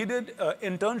 He did an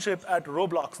internship at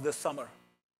Roblox this summer.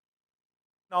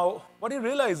 Now, what he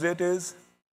realized is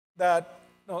that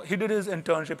he did his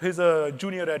internship. He's a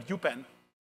junior at UPenn.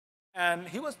 And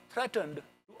he was threatened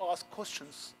to ask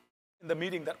questions in the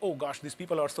meeting that, oh gosh, these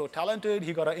people are so talented.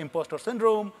 He got an imposter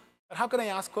syndrome. But how can I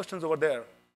ask questions over there?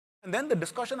 And then the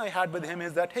discussion I had with him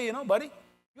is that, hey, buddy,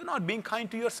 you're not being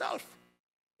kind to yourself.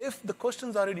 If the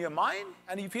questions are in your mind,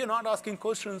 and if you're not asking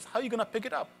questions, how are you going to pick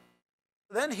it up?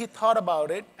 Then he thought about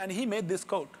it, and he made this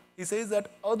quote. He says that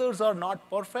others are not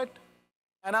perfect,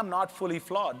 and I'm not fully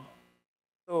flawed.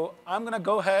 So I'm going to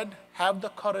go ahead, have the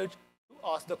courage to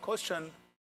ask the question,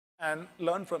 and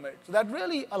learn from it. So that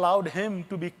really allowed him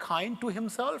to be kind to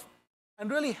himself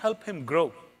and really help him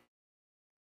grow.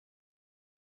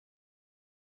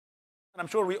 And I'm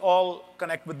sure we all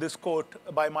connect with this quote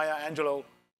by Maya Angelou.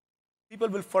 People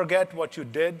will forget what you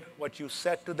did, what you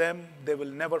said to them. They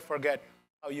will never forget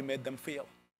how you made them feel.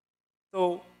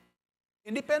 So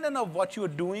independent of what you're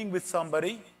doing with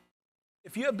somebody,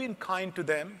 if you have been kind to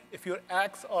them, if your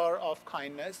acts are of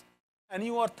kindness, and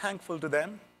you are thankful to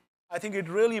them, I think it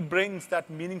really brings that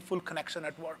meaningful connection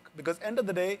at work. Because end of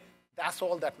the day, that's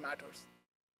all that matters.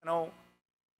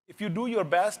 If you do your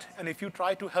best, and if you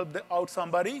try to help out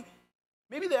somebody,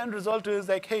 maybe the end result is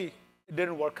like, hey, it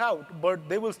didn't work out, but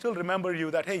they will still remember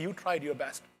you that, hey, you tried your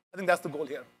best. I think that's the goal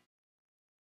here.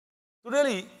 So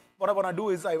really, what I want to do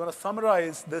is I want to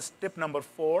summarize this tip number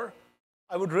 4.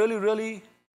 I would really, really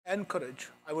encourage,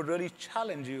 I would really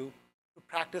challenge you to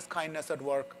practice kindness at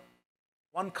work.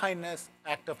 One kindness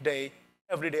act of day,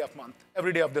 every day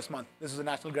of this month. This is a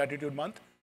National Gratitude Month.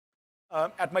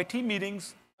 At my team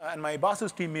meetings and my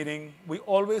boss's team meeting, we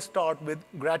always start with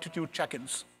gratitude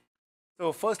check-ins.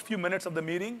 So first few minutes of the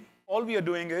meeting, all we are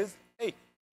doing is, hey,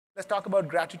 let's talk about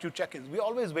gratitude check-ins. We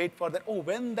always wait for that, oh,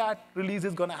 when that release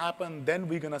is going to happen, then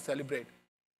we're going to celebrate.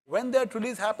 When that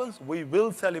release happens, we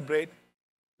will celebrate.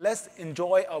 Let's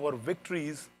enjoy our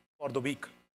victories for the week.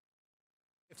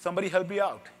 If somebody helped you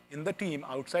out in the team,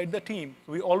 outside the team,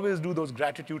 we always do those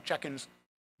gratitude check-ins.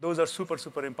 Those are super,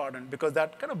 super important because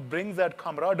that kind of brings that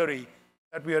camaraderie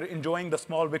that we are enjoying the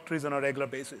small victories on a regular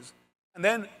basis. And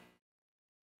then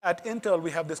at Intel,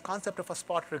 we have this concept of a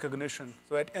spot recognition.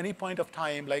 So at any point of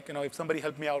time, like if somebody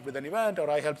helped me out with an event or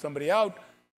I helped somebody out,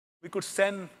 we could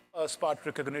send a spot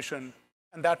recognition.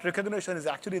 And that recognition is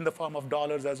actually in the form of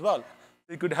dollars as well.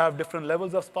 So you could have different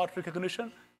levels of spot recognition.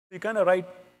 So you kind of write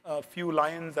a few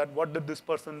lines that what did this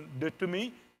person did to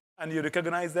me, and you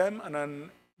recognize them, and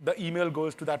then the email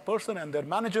goes to that person and their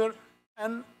manager,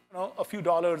 and a few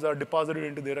dollars are deposited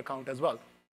into their account as well.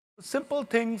 So simple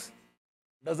things,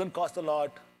 doesn't cost a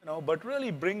lot, but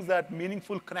really brings that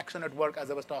meaningful connection at work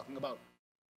as I was talking about.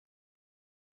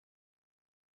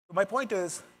 So my point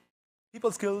is,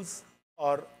 people skills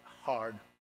are hard.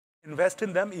 Invest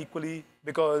in them equally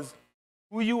because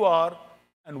who you are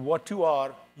and what you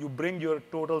are, you bring your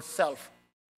total self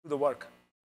to the work.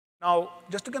 Now,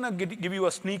 just to kind of give you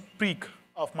a sneak peek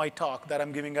of my talk that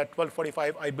I'm giving at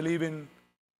 12:45, I believe in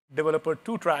developer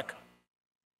 2-track.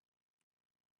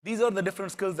 These are the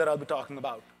different skills that I'll be talking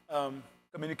about.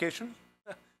 Communication.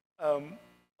 A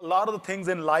lot of the things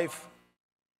in life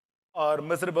are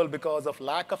miserable because of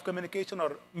lack of communication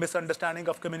or misunderstanding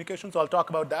of communication, so I'll talk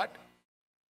about that.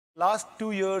 Last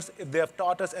 2 years, if they have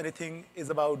taught us anything, is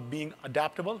about being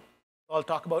adaptable. So I'll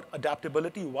talk about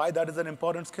adaptability, why that is an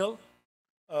important skill.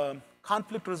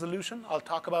 Conflict resolution, I'll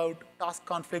talk about task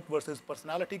conflict versus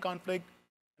personality conflict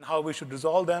and how we should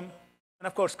resolve them. And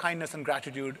of course, kindness and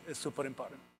gratitude is super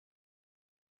important.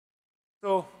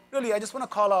 So really, I just want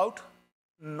to call out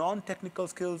non-technical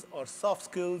skills or soft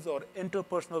skills or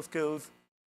interpersonal skills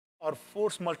are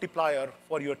force multiplier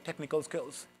for your technical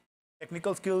skills.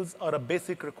 Technical skills are a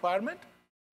basic requirement.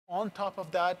 On top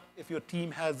of that, if your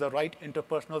team has the right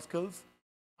interpersonal skills,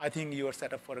 I think you are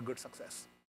set up for a good success.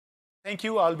 Thank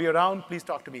you. I'll be around. Please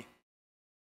talk to me.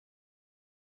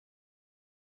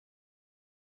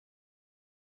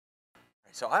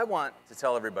 So I want to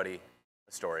tell everybody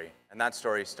a story, and that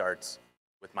story starts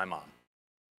with my mom.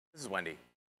 This is Wendy.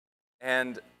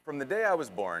 And from the day I was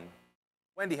born,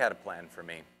 Wendy had a plan for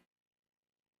me.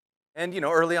 And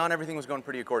early on, everything was going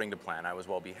pretty according to plan. I was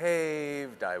well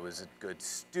behaved, I was a good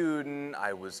student,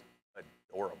 I was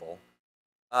adorable.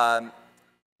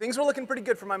 Things were looking pretty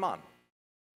good for my mom.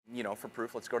 For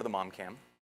proof, let's go to the mom cam.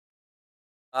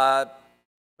 But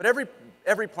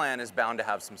every plan is bound to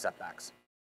have some setbacks,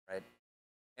 right?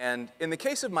 And in the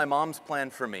case of my mom's plan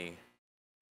for me,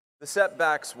 the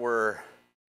setbacks were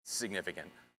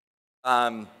significant.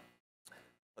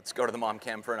 Let's go to the mom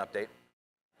cam for an update.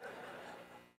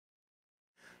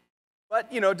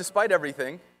 But, despite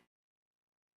everything,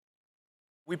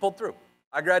 we pulled through.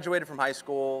 I graduated from high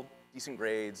school, decent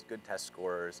grades, good test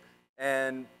scores,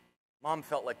 and Mom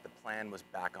felt like the plan was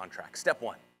back on track. Step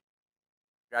 1,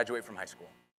 graduate from high school.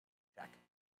 Check.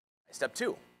 Step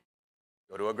 2,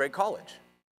 go to a great college,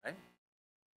 right?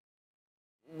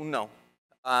 No.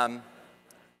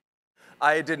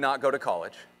 I did not go to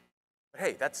college. But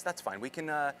hey, that's fine. We can,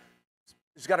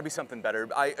 there's got to be something better.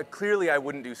 Clearly, I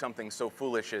wouldn't do something so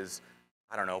foolish as,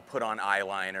 I don't know, put on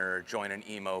eyeliner or join an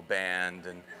emo band.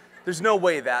 And there's no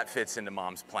way that fits into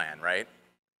Mom's plan, right?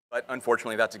 But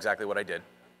unfortunately, that's exactly what I did.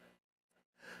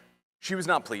 She was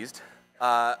not pleased.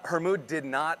 Her mood did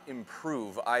not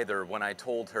improve either when I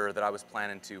told her that I was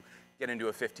planning to get into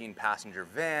a 15-passenger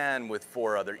van with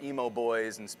 4 other emo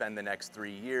boys and spend the next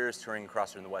 3 years touring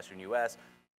across the Western US.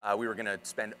 We were going to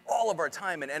spend all of our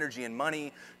time and energy and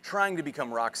money trying to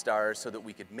become rock stars so that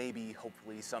we could maybe,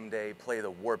 hopefully, someday play the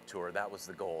Warped Tour. That was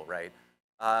the goal, right?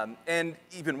 And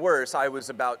even worse, I was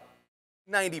about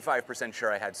 95%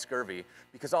 sure I had scurvy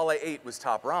because all I ate was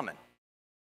top ramen.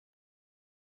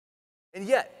 And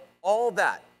yet, all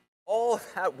that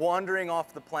wandering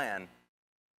off the plan,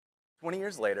 20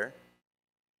 years later,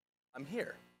 I'm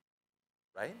here,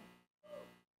 right?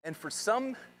 And for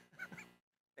some...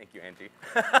 Thank you, Angie.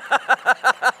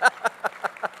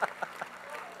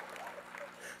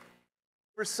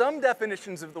 For some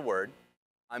definitions of the word,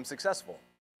 I'm successful.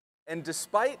 And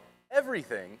despite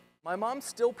everything, my mom's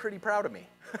still pretty proud of me.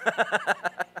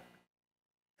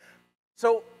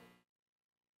 So,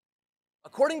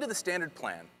 according to the standard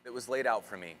plan that was laid out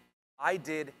for me, I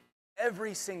did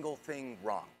every single thing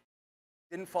wrong.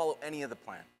 Didn't follow any of the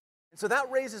plan. And so that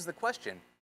raises the question,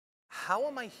 how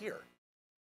am I here?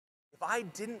 If I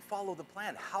didn't follow the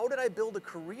plan, how did I build a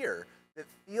career that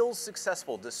feels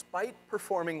successful despite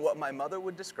performing what my mother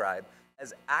would describe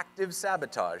as active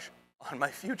sabotage on my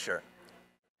future?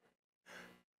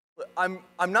 I'm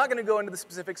not going to go into the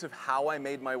specifics of how I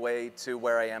made my way to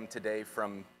where I am today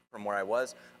from where I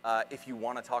was. If you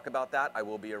want to talk about that,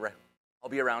 I'll be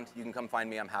around. You can come find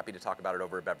me. I'm happy to talk about it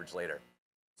over a beverage later.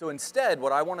 So instead,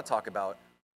 what I want to talk about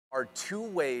are 2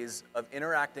 ways of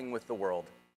interacting with the world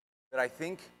that I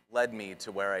think led me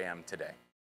to where I am today.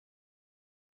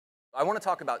 I want to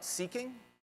talk about seeking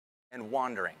and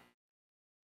wandering.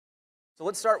 So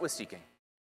let's start with seeking.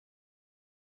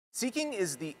 Seeking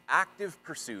is the active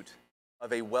pursuit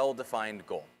of a well-defined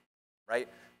goal, right?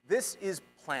 This is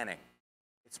planning.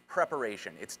 It's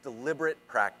preparation. It's deliberate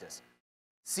practice.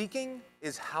 Seeking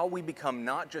is how we become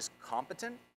not just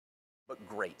competent, but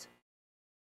great.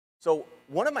 So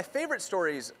one of my favorite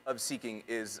stories of seeking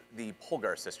is the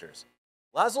Polgar sisters.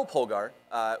 Laszlo Polgar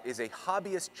is a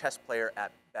hobbyist chess player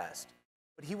at best,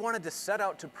 but he wanted to set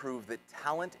out to prove that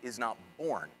talent is not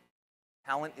born.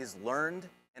 Talent is learned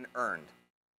and earned.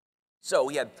 So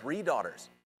he had 3 daughters.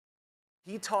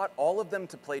 He taught all of them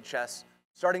to play chess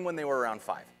starting when they were around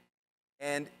 5.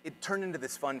 And it turned into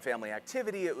this fun family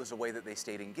activity. It was a way that they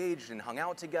stayed engaged and hung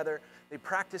out together. They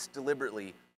practiced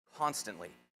deliberately, constantly.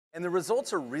 And the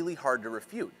results are really hard to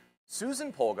refute.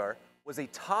 Susan Polgar was a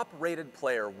top-rated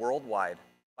player worldwide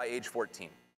by age 14.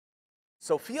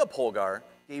 Sofia Polgar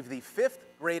gave the 5th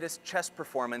greatest chess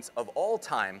performance of all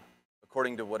time,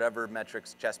 according to whatever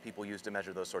metrics chess people use to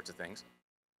measure those sorts of things.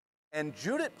 And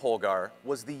Judith Polgar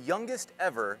was the youngest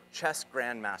ever chess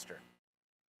grandmaster.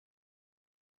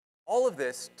 All of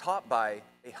this taught by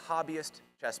a hobbyist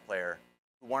chess player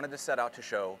who wanted to set out to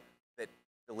show that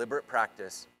deliberate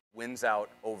practice wins out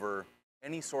over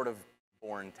any sort of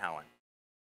born talent.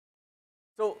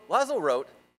 So Laszlo wrote,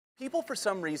 "People for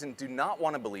some reason do not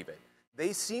want to believe it.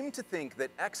 They seem to think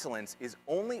that excellence is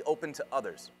only open to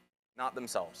others, not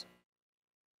themselves."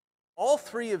 All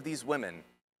 3 of these women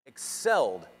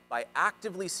excelled by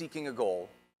actively seeking a goal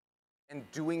and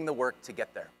doing the work to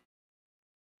get there.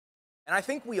 And I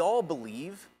think we all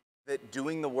believe that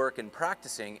doing the work and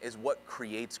practicing is what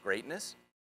creates greatness,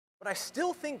 but I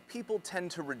still think people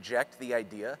tend to reject the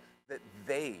idea that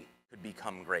they could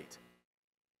become great.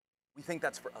 We think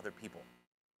that's for other people.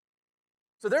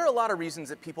 So there are a lot of reasons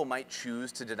that people might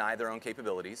choose to deny their own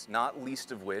capabilities, not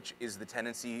least of which is the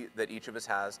tendency that each of us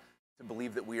has to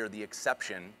believe that we are the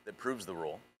exception that proves the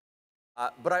rule.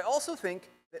 But I also think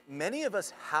that many of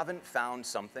us haven't found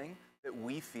something that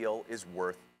we feel is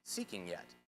worth seeking yet.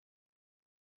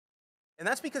 And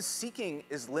that's because seeking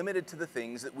is limited to the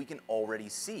things that we can already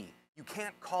see. You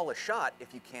can't call a shot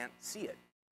if you can't see it,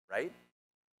 right?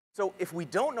 So if we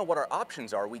don't know what our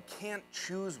options are, we can't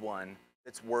choose one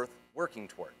that's worth working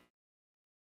toward.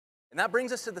 And that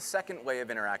brings us to the second way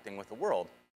of interacting with the world,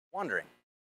 wandering.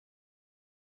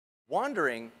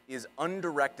 Wandering is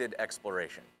undirected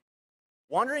exploration.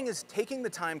 Wandering is taking the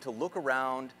time to look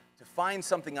around, to find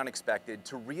something unexpected,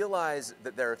 to realize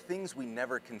that there are things we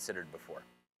never considered before.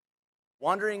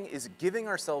 Wandering is giving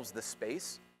ourselves the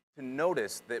space to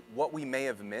notice that what we may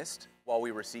have missed while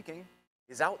we were seeking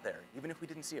is out there, even if we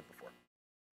didn't see it before.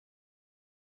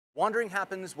 Wandering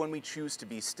happens when we choose to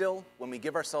be still, when we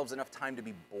give ourselves enough time to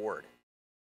be bored.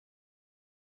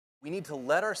 We need to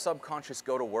let our subconscious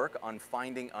go to work on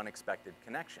finding unexpected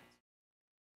connections.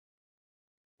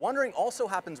 Wandering also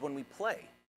happens when we play.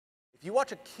 If you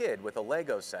watch a kid with a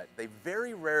Lego set, they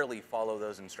very rarely follow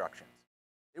those instructions.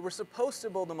 They were supposed to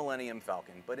build a Millennium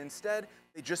Falcon, but instead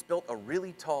they just built a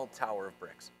really tall tower of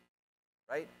bricks,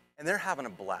 right? And they're having a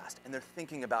blast, and they're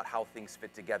thinking about how things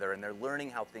fit together, and they're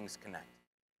learning how things connect.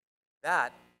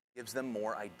 That gives them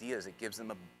more ideas. It gives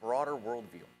them a broader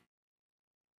worldview.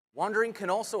 Wandering can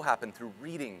also happen through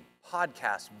reading,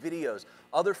 podcasts, videos,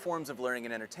 other forms of learning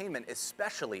and entertainment,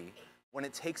 especially when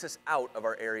it takes us out of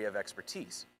our area of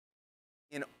expertise.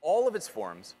 In all of its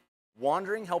forms,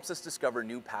 wandering helps us discover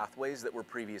new pathways that were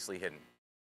previously hidden,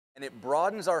 and it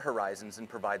broadens our horizons and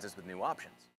provides us with new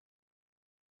options.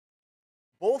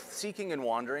 Both seeking and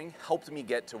wandering helped me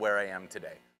get to where I am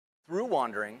today. Through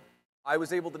wandering, I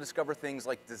was able to discover things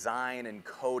like design and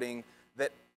coding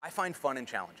that I find fun and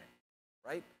challenging,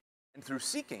 right? And through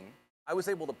seeking, I was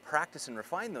able to practice and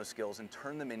refine those skills and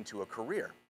turn them into a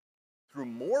career. Through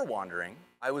more wandering,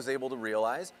 I was able to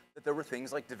realize that there were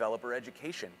things like developer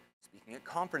education, speaking at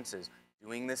conferences,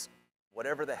 doing this,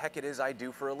 whatever the heck it is I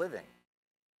do for a living.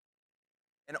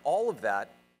 And all of that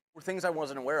were things I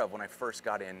wasn't aware of when I first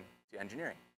got into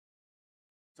engineering.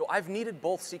 So I've needed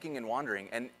both seeking and wandering,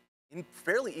 and in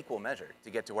fairly equal measure, to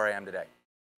get to where I am today.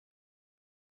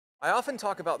 I often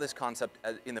talk about this concept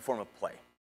in the form of play.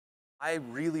 I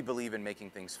really believe in making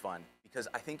things fun, because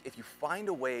I think if you find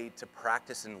a way to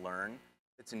practice and learn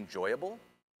that's enjoyable,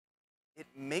 it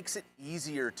makes it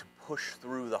easier to push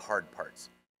through the hard parts.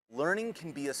 Learning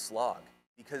can be a slog,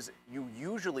 because you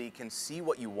usually can see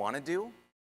what you want to do,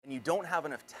 and you don't have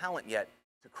enough talent yet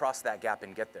to cross that gap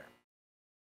and get there.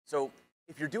 So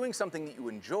if you're doing something that you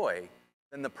enjoy,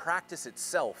 then the practice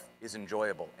itself is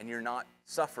enjoyable, and you're not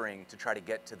suffering to try to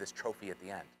get to this trophy at the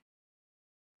end.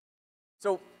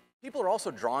 So people are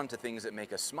also drawn to things that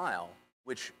make us smile,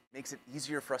 which makes it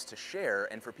easier for us to share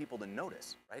and for people to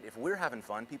notice, right? If we're having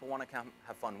fun, people want to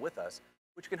have fun with us,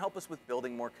 which can help us with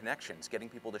building more connections, getting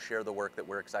people to share the work that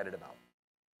we're excited about.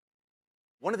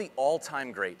 One of the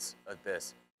all-time greats of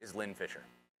this is Lynn Fisher.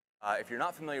 If you're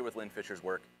not familiar with Lynn Fisher's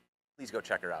work, please go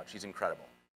check her out. She's incredible.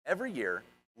 Every year,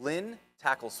 Lynn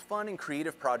tackles fun and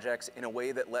creative projects in a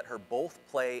way that let her both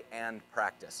play and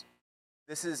practice.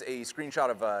 This is a screenshot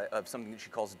of something that she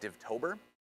calls Divtober,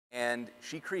 and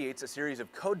she creates a series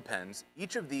of code pens.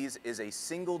 Each of these is a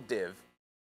single div,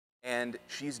 and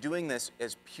she's doing this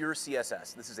as pure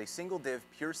CSS. This is a single div,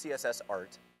 pure CSS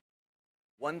art,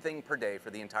 one thing per day for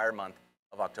the entire month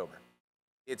of October.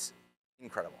 It's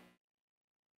incredible.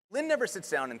 Lynn never sits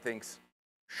down and thinks,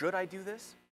 should I do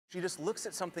this? She just looks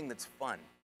at something that's fun,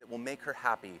 that will make her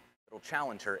happy, that will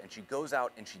challenge her, and she goes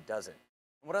out and she does it.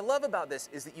 And what I love about this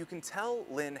is that you can tell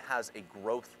Lynn has a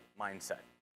growth mindset.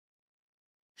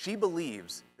 She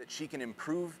believes that she can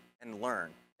improve and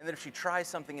learn, and that if she tries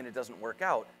something and it doesn't work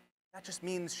out, that just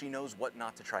means she knows what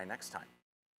not to try next time.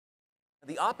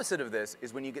 The opposite of this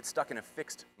is when you get stuck in a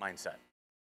fixed mindset.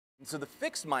 And so the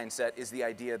fixed mindset is the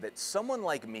idea that someone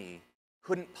like me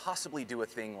couldn't possibly do a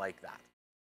thing like that.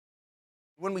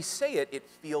 When we say it, it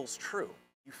feels true.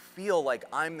 You feel like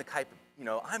I'm the type of,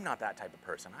 I'm not that type of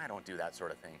person. I don't do that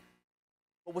sort of thing.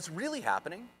 But what's really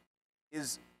happening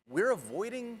is we're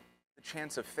avoiding the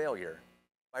chance of failure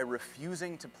by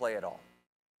refusing to play at all.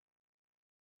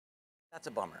 That's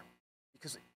a bummer,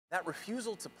 because that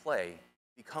refusal to play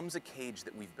becomes a cage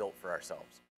that we've built for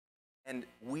ourselves. And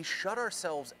we shut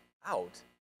ourselves out,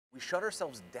 we shut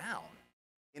ourselves down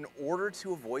in order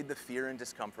to avoid the fear and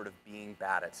discomfort of being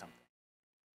bad at something.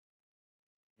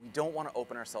 We don't want to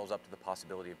open ourselves up to the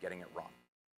possibility of getting it wrong.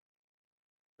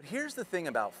 But here's the thing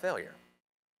about failure.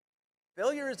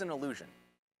 Failure is an illusion.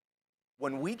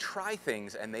 When we try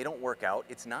things and they don't work out,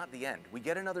 it's not the end. We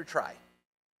get another try.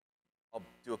 I'll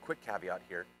do a quick caveat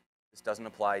here. This doesn't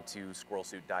apply to squirrel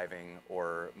suit diving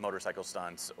or motorcycle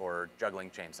stunts or juggling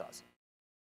chainsaws,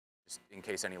 just in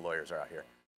case any lawyers are out here.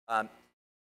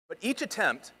 But each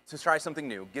attempt to try something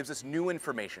new gives us new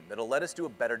information that'll let us do a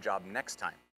better job next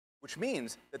time, which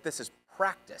means that this is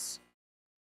practice,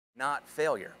 not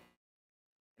failure.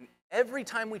 And every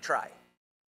time we try,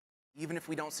 even if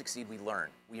we don't succeed, we learn,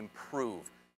 we improve,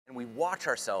 and we watch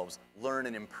ourselves learn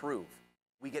and improve.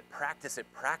 We get practice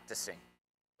at practicing,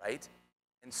 right?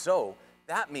 And so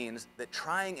that means that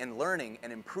trying and learning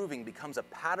and improving becomes a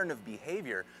pattern of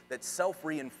behavior that's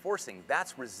self-reinforcing.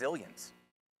 That's resilience.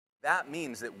 That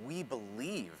means that we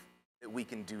believe that we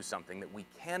can do something, that we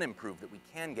can improve, that we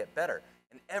can get better.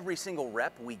 And every single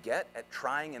rep we get at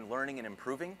trying and learning and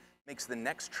improving makes the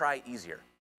next try easier.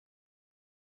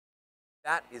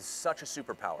 That is such a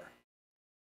superpower.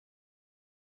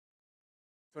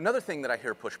 So another thing that I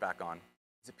hear pushback on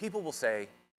is that people will say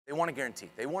they want a guarantee.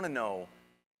 They want to know,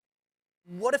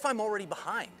 what if I'm already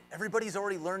behind? Everybody's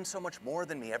already learned so much more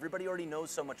than me. Everybody already knows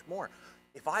so much more.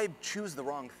 If I choose the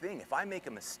wrong thing, if I make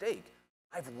a mistake,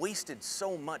 I've wasted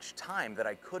so much time that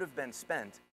I could have been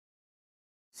spent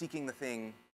seeking the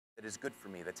thing that is good for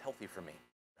me, that's healthy for me,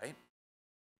 right?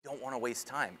 Don't want to waste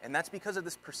time. And that's because of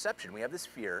this perception. We have this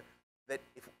fear that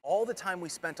if all the time we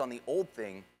spent on the old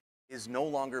thing is no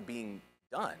longer being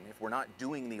done, if we're not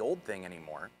doing the old thing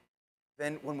anymore,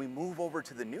 then when we move over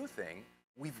to the new thing,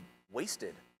 we've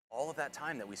wasted all of that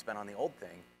time that we spent on the old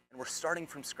thing, and we're starting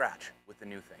from scratch with the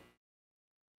new thing.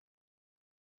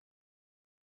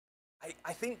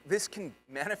 I think this can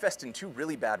manifest in two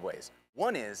really bad ways.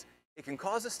 One is, it can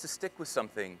cause us to stick with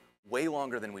something way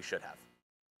longer than we should have.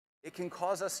 It can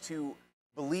cause us to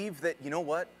believe that, you know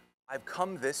what, I've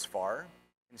come this far,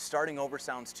 and starting over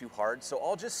sounds too hard, so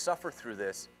I'll just suffer through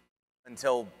this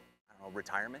until, I don't know,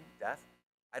 retirement, death?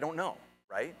 I don't know,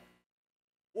 right?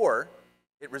 Or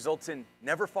it results in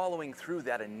never following through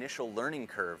that initial learning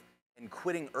curve and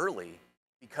quitting early,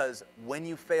 because when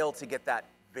you fail to get that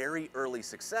very early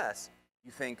success,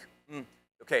 you think,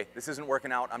 okay, this isn't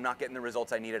working out, I'm not getting the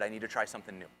results I needed, I need to try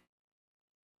something new.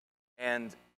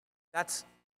 And that's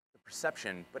the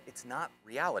perception, but it's not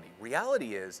reality.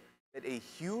 Reality is that a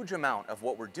huge amount of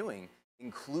what we're doing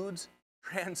includes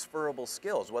transferable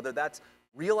skills, whether that's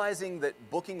realizing that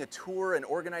booking a tour and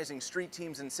organizing street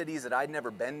teams in cities that I'd never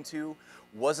been to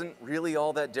wasn't really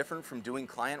all that different from doing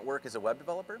client work as a web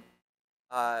developer.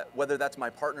 Whether that's my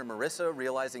partner Marissa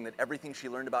realizing that everything she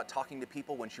learned about talking to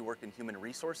people when she worked in human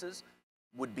resources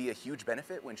would be a huge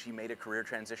benefit when she made a career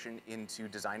transition into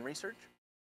design research.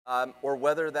 Or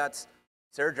whether that's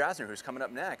Sarah Drasner, who's coming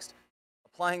up next,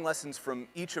 applying lessons from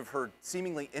each of her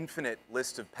seemingly infinite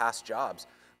list of past jobs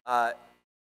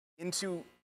into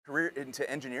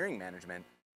engineering management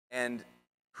and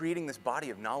creating this body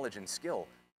of knowledge and skill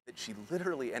that she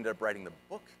literally ended up writing the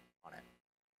book on it,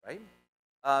 right?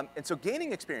 And so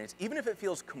gaining experience, even if it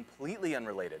feels completely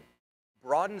unrelated,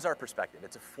 broadens our perspective.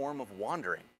 It's a form of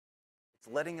wandering.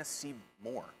 It's letting us see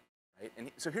more, right?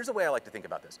 And so here's the way I like to think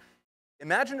about this.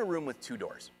 Imagine a room with two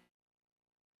doors.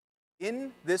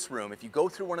 In this room, if you go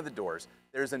through one of the doors,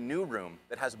 there's a new room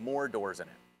that has more doors in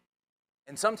it.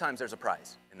 And sometimes there's a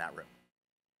prize in that room.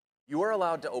 You are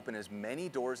allowed to open as many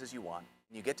doors as you want,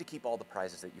 and you get to keep all the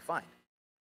prizes that you find.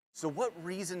 So what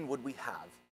reason would we have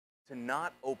to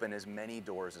not open as many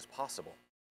doors as possible?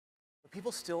 But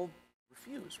people still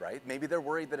refuse, right? Maybe they're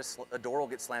worried that a door will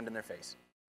get slammed in their face.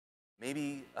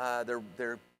 Maybe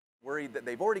they're worried that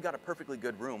they've already got a perfectly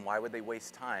good room. Why would they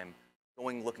waste time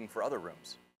going looking for other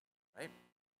rooms, right?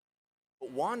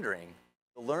 But wandering,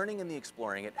 the learning and the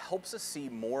exploring, it helps us see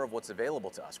more of what's available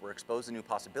to us. We're exposed to new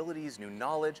possibilities, new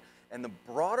knowledge, and the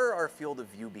broader our field of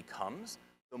view becomes,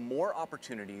 the more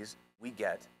opportunities we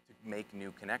get to make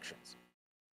new connections.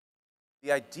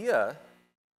 The idea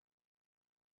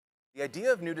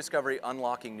of new discovery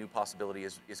unlocking new possibility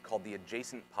is called the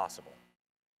adjacent possible.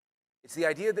 It's the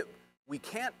idea that we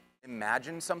can't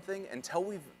imagine something until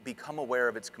we've become aware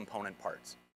of its component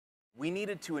parts. We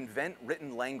needed to invent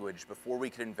written language before we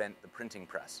could invent the printing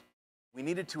press. We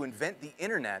needed to invent the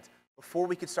internet before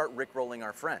we could start rickrolling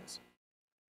our friends.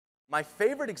 My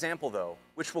favorite example, though,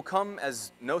 which will come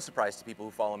as no surprise to people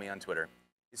who follow me on Twitter,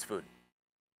 is food.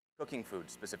 Cooking food,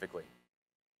 specifically.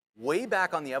 Way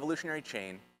back on the evolutionary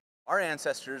chain, our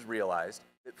ancestors realized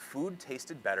that food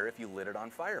tasted better if you lit it on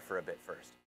fire for a bit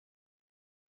first.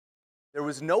 There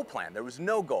was no plan, there was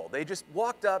no goal. They just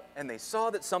walked up and they saw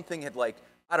that something had, like,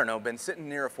 I don't know, been sitting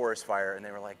near a forest fire, and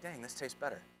they were like, dang, this tastes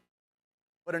better.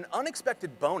 But an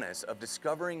unexpected bonus of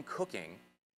discovering cooking,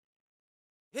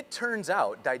 it turns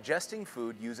out digesting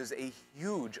food uses a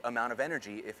huge amount of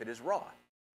energy if it is raw.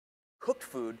 Cooked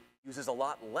food uses a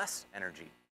lot less energy.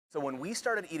 So when we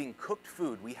started eating cooked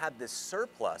food, we had this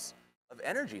surplus of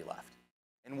energy left.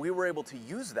 And we were able to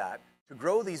use that to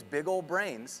grow these big old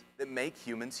brains that make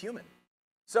humans human.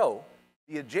 So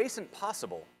the adjacent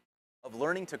possible of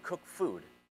learning to cook food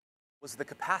was the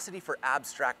capacity for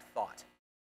abstract thought,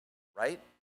 right?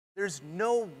 There's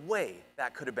no way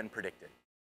that could have been predicted.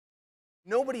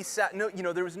 Nobody sat, no,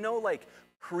 there was no like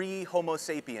pre-Homo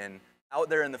sapien out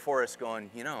there in the forest going,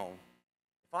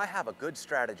 if I have a good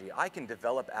strategy, I can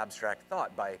develop abstract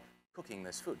thought by cooking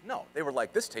this food. No, they were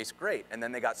like, this tastes great, and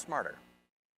then they got smarter.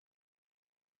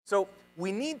 So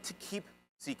we need to keep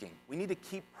seeking. We need to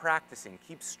keep practicing,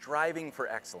 keep striving for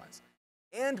excellence.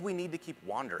 And we need to keep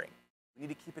wandering. We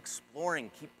need to keep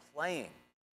exploring, keep playing.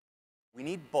 We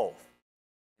need both,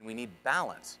 and we need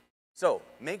balance. So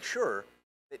make sure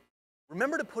that,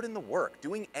 remember to put in the work.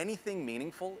 Doing anything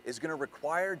meaningful is going to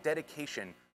require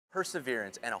dedication,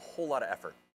 perseverance, and a whole lot of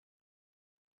effort.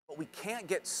 But we can't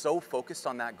get so focused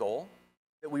on that goal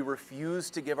that we refuse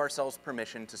to give ourselves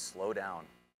permission to slow down,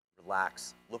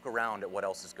 relax, look around at what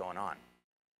else is going on.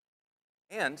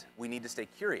 And we need to stay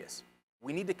curious.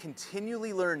 We need to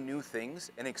continually learn new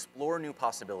things and explore new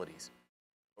possibilities.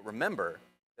 But remember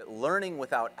that learning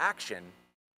without action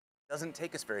doesn't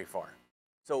take us very far.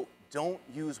 So don't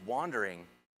use wandering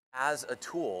as a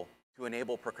tool to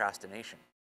enable procrastination.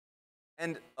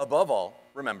 And above all,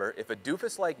 remember, if a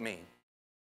doofus like me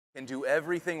can do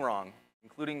everything wrong,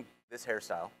 including this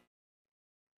hairstyle,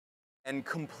 and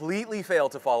completely fail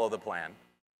to follow the plan,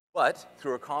 but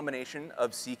through a combination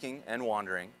of seeking and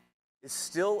wandering, is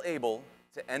still able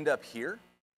to end up here,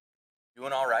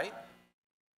 doing all right,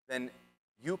 then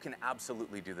you can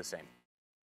absolutely do the same.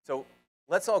 So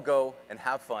let's all go and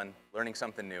have fun learning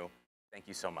something new. Thank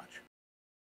you so much.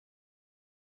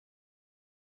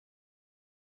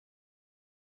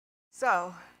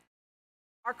 So,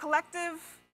 our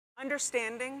collective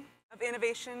understanding of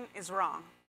innovation is wrong.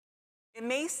 It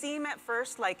may seem at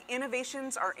first like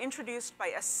innovations are introduced by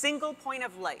a single point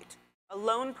of light, a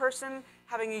lone person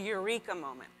having a eureka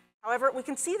moment. However, we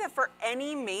can see that for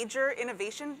any major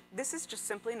innovation, this is just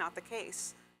simply not the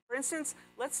case. For instance,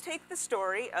 let's take the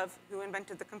story of who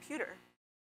invented the computer.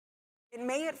 It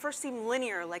may at first seem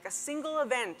linear, like a single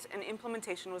event and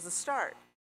implementation was the start.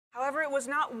 However, it was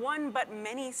not one but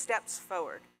many steps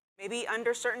forward. Maybe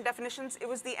under certain definitions, it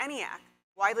was the ENIAC,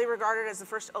 widely regarded as the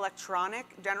first electronic,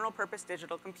 general-purpose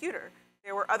digital computer.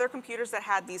 There were other computers that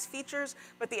had these features,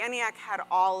 but the ENIAC had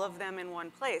all of them in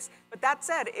one place. But that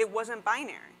said, it wasn't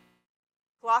binary.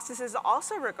 Colossus is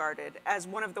also regarded as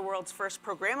one of the world's first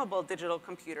programmable digital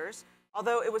computers,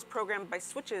 although it was programmed by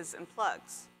switches and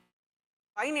plugs.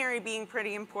 Binary being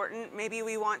pretty important, maybe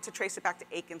we want to trace it back to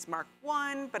Aiken's Mark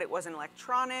I, but it wasn't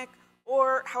electronic.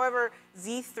 Or, however,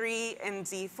 Z3 and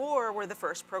Z4 were the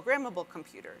first programmable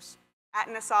computers.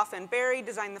 Atanasoff and Berry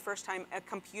designed the first time a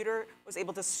computer was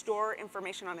able to store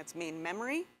information on its main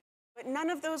memory, but none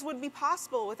of those would be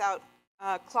possible without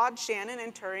Claude Shannon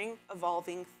and Turing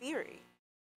evolving theory.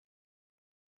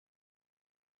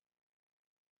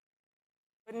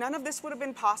 But none of this would have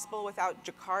been possible without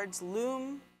Jacquard's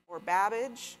loom or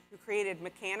Babbage, who created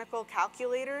mechanical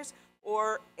calculators,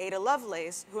 or Ada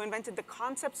Lovelace, who invented the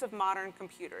concepts of modern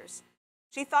computers.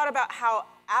 She thought about how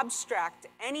abstract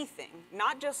anything,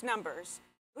 not just numbers,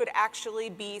 could actually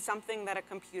be something that a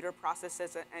computer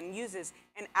processes and uses,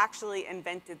 and actually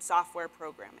invented software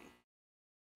programming.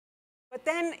 But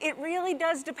then it really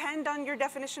does depend on your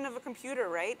definition of a computer,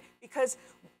 right? Because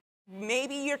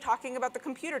maybe you're talking about the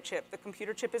computer chip. The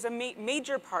computer chip is a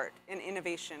major part in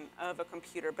innovation of a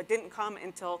computer, but didn't come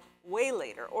until way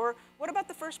later. Or what about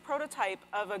the first prototype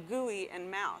of a GUI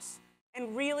and mouse?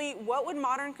 And really, what would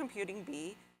modern computing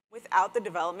be without the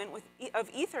development of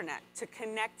Ethernet to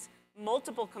connect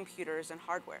multiple computers and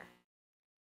hardware?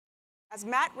 As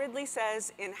Matt Ridley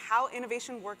says in How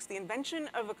Innovation Works, the invention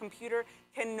of a computer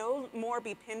can no more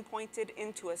be pinpointed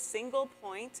into a single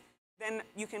point than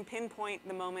you can pinpoint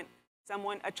the moment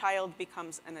a child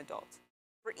becomes an adult.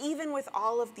 For even with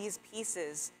all of these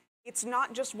pieces, it's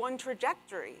not just one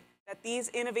trajectory that these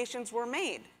innovations were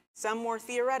made. Some were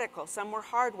theoretical, some were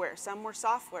hardware, some were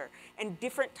software, and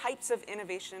different types of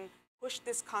innovation pushed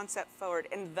this concept forward.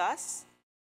 And thus,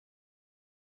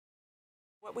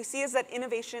 what we see is that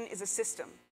innovation is a system.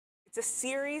 It's a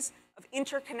series of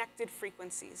interconnected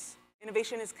frequencies.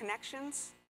 Innovation is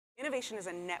connections. Innovation is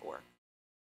a network.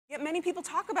 Yet many people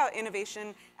talk about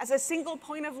innovation as a single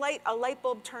point of light, a light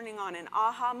bulb turning on, an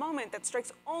aha moment that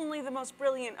strikes only the most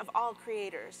brilliant of all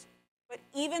creators. But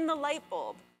even the light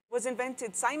bulb was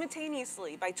invented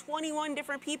simultaneously by 21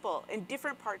 different people in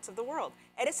different parts of the world.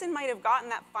 Edison might have gotten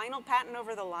that final patent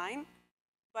over the line,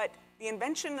 but the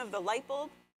invention of the light bulb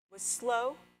was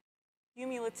slow,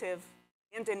 cumulative,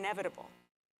 and inevitable.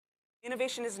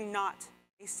 Innovation is not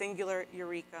a singular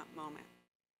eureka moment.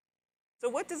 So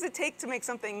what does it take to make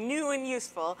something new and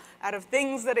useful out of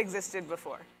things that existed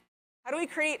before? How do we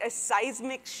create a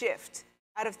seismic shift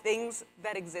out of things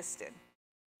that existed?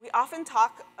 We often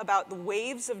talk about the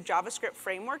waves of JavaScript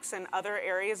frameworks and other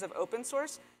areas of open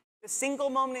source, the single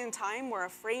moment in time where a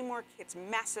framework hits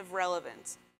massive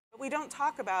relevance. But we don't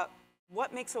talk about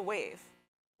what makes a wave.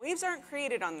 Waves aren't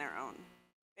created on their own.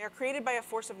 They are created by a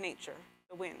force of nature,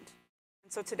 the wind.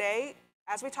 And so today,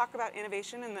 as we talk about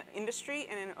innovation in the industry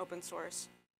and in open source,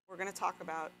 we're going to talk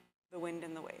about the wind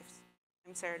and the waves.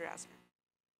 I'm Sarah Drasner.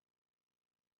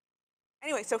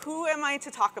 Anyway, so who am I to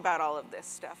talk about all of this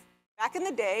stuff? Back in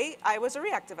the day, I was a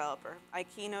React developer. I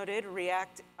keynoted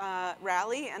React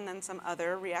Rally and then some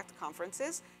other React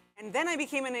conferences. And then I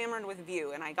became enamored with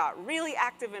Vue, and I got really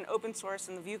active in open source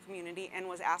in the Vue community and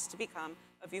was asked to become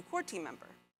a Vue core team member.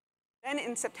 Then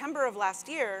in September of last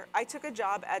year, I took a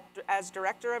job as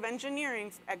director of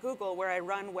engineering at Google, where I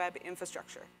run web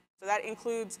infrastructure. So that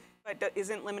includes, but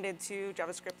isn't limited to,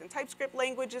 JavaScript and TypeScript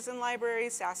languages and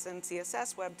libraries, Sass and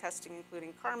CSS, web testing,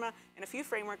 including Karma, and a few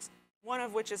frameworks, one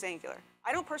of which is Angular.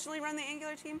 I don't personally run the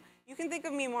Angular team. You can think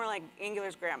of me more like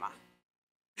Angular's grandma.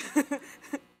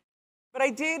 But I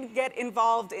did get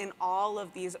involved in all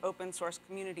of these open source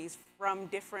communities from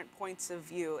different points of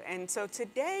view. And so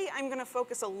today I'm going to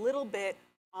focus a little bit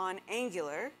on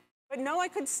Angular. But no, I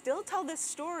could still tell this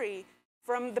story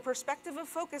from the perspective of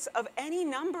focus of any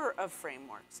number of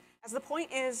frameworks, as the point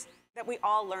is that we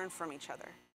all learn from each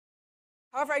other.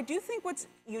 However, I do think what's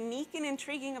unique and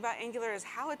intriguing about Angular is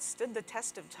how it stood the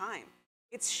test of time.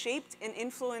 It's shaped and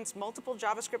influenced multiple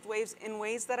JavaScript waves in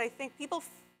ways that I think people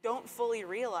don't fully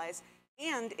realize.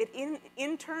 And it,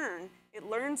 in turn, it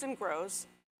learns and grows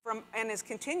from, and is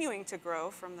continuing to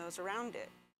grow from those around it.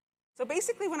 So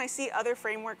basically, when I see other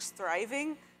frameworks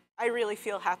thriving, I really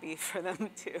feel happy for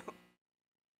them too.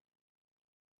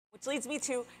 Which leads me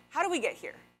to, how do we get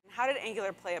here? And how did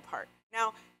Angular play a part?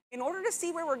 Now, in order to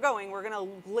see where we're going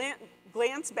to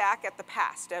glance back at the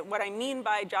past, at what I mean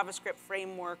by JavaScript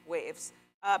framework waves.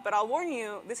 But I'll warn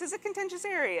you, this is a contentious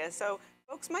area, so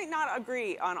folks might not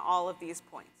agree on all of these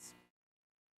points.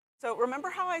 So remember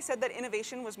how I said that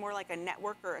innovation was more like a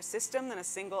network or a system than a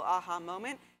single aha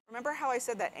moment? Remember how I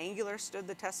said that Angular stood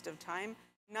the test of time?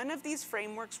 None of these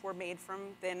frameworks were made from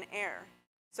thin air.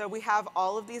 So we have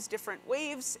all of these different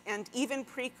waves and even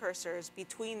precursors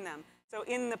between them. So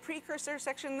in the precursor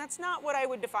section, that's not what I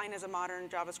would define as a modern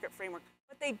JavaScript framework,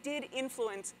 but they did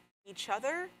influence each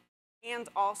other and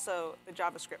also the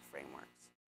JavaScript frameworks.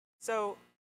 So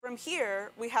from here,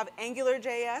 we have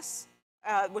AngularJS,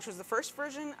 which was the first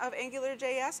version of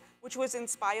AngularJS, which was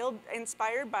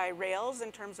inspired by Rails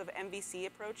in terms of MVC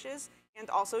approaches, and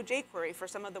also jQuery for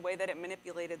some of the way that it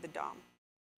manipulated the DOM.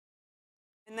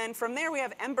 And then from there, we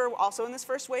have Ember, also in this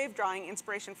first wave, drawing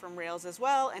inspiration from Rails as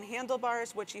well, and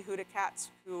Handlebars, which Yehuda Katz,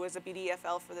 who was a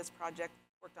BDFL for this project,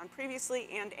 worked on previously,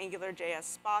 and AngularJS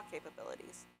SPA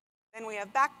capabilities. Then we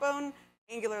have Backbone.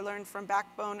 Angular learned from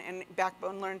Backbone, and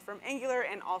Backbone learned from Angular,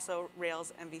 and also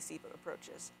Rails MVC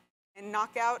approaches. And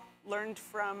Knockout learned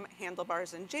from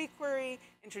Handlebars and jQuery,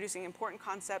 introducing important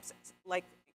concepts like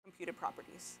computed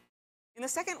properties. In the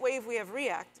second wave, we have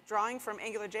React, drawing from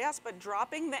AngularJS, but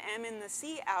dropping the M and the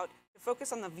C out to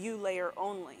focus on the view layer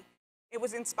only. It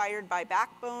was inspired by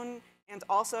Backbone and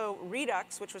also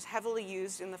Redux, which was heavily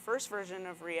used in the first version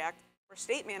of React for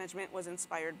state management, was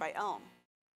inspired by Elm.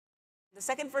 The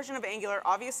second version of Angular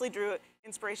obviously drew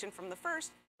inspiration from the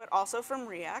first, but also from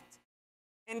React.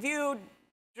 And Vue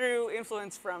drew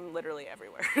influence from literally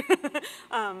everywhere.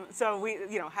 So we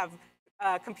have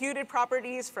computed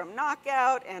properties from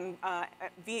Knockout and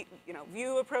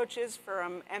view approaches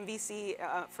from MVC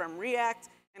from React.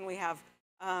 And we have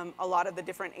a lot of the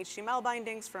different HTML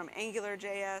bindings from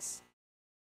AngularJS.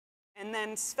 And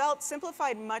then Svelte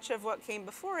simplified much of what came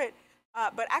before it,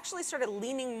 but actually started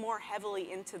leaning more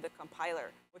heavily into the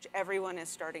compiler, which everyone is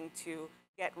starting to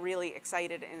get really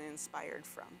excited and inspired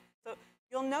from. So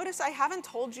you'll notice I haven't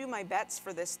told you my bets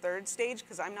for this third stage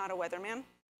because I'm not a weatherman.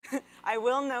 I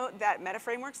will note that meta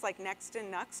frameworks like Next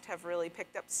and Nuxt have really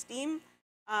picked up steam.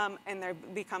 and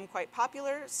they've become quite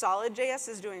popular. Solid.js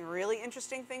is doing really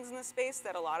interesting things in this space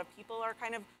that a lot of people are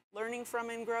kind of learning from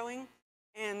and growing.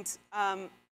 And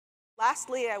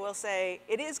lastly, I will say,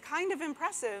 it is kind of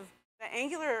impressive that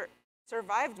Angular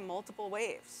survived multiple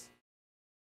waves.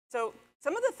 So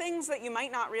some of the things that you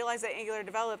might not realize that Angular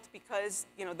developed, because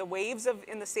the waves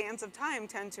in the sands of time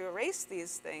tend to erase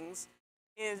these things,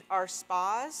 are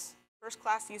SPAs,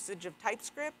 first-class usage of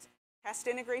TypeScript, test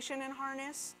integration in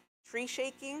Harness, tree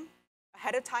shaking,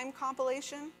 ahead-of-time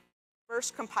compilation,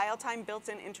 first compile-time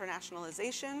built-in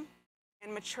internationalization,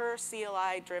 and mature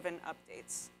CLI-driven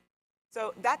updates.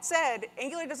 So that said,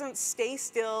 Angular doesn't stay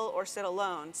still or sit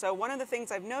alone. So one of the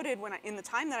things I've noted in the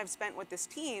time that I've spent with this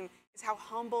team is how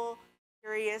humble,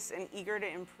 curious, and eager to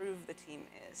improve the team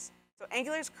is. So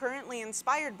Angular is currently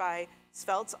inspired by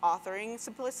Svelte's authoring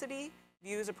simplicity,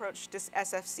 Vue's approach to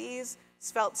SFCs,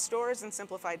 Svelte stores and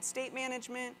simplified state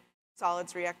management,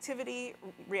 Solid's reactivity,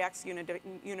 React's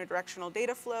unidirectional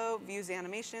data flow, Vue's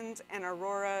animations, and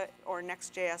Aurora or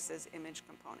Next.js's image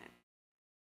component.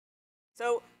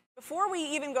 So before we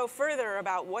even go further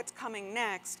about what's coming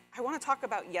next, I want to talk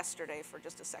about yesterday for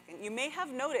just a second. You may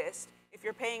have noticed, if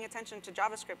you're paying attention to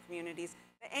JavaScript communities,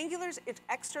 that Angular's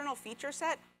external feature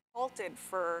set halted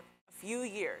for a few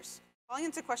years. Calling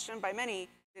into question by many,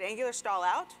 did Angular stall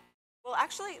out? Well,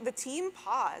 actually, the team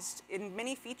paused in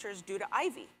many features due to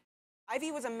Ivy.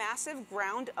 Ivy was a massive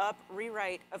ground-up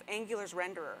rewrite of Angular's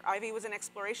renderer. Ivy was an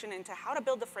exploration into how to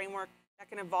build a framework that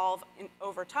can evolve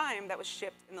over time that was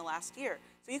shipped in the last year.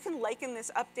 So you can liken this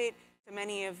update to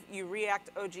many of you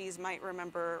React OGs might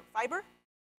remember Fiber.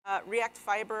 React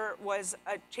Fiber was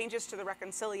changes to the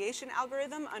reconciliation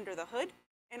algorithm under the hood.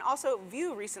 And also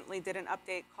Vue recently did an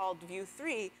update called Vue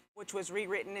 3, which was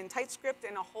rewritten in TypeScript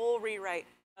and a whole rewrite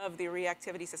of the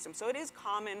reactivity system. So it is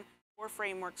common for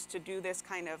frameworks to do this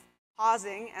kind of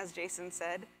pausing, as Jason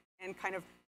said, and kind of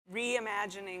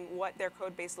reimagining what their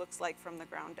code base looks like from the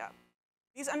ground up.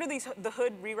 These under the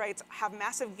hood rewrites have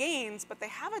massive gains, but they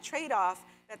have a trade-off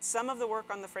that some of the work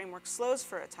on the framework slows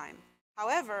for a time.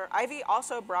 However, Ivy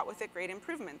also brought with it great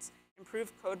improvements: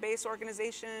 improved code base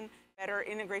organization, better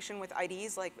integration with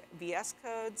IDEs like VS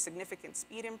Code, significant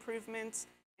speed improvements,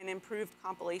 and improved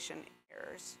compilation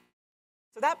errors.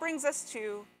 So that brings us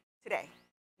to today.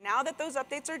 Now that those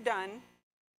updates are done,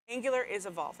 Angular is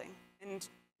evolving, and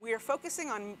we are focusing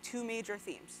on two major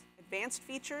themes: advanced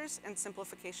features and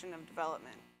simplification of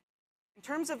development. In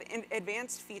terms of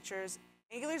advanced features,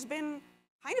 Angular's been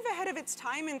kind of ahead of its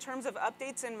time in terms of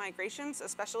updates and migrations,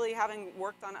 especially having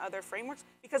worked on other frameworks,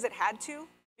 because it had to,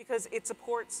 because it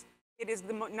is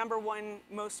the #1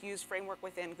 most used framework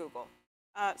within Google.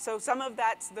 So some of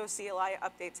those CLI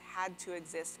updates had to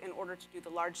exist in order to do the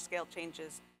large-scale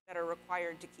changes that are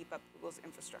required to keep up Google's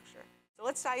infrastructure. So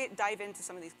let's dive into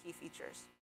some of these key features.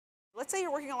 Let's say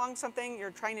you're working along something, you're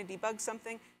trying to debug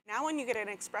something. Now when you get an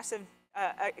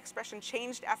expression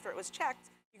changed after it was checked,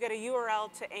 you get a URL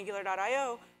to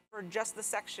angular.io for just the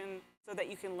section so that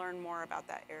you can learn more about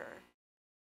that error.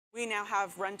 We now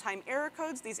have runtime error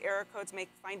codes. These error codes make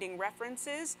finding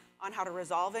references on how to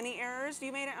resolve any errors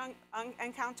you may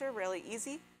encounter really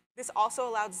easy. This also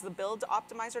allows the build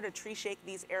optimizer to tree shake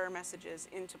these error messages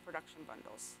into production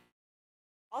bundles.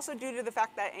 Also, due to the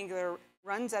fact that Angular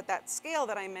runs at that scale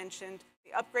that I mentioned,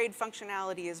 the upgrade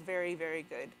functionality is very, very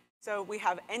good. So we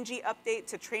have ng update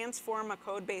to transform a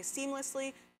code base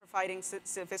seamlessly, providing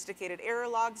sophisticated error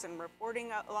logs and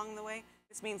reporting along the way.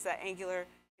 This means that Angular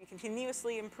can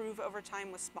continuously improve over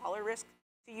time with smaller risk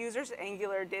to users.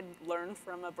 Angular did learn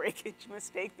from a breakage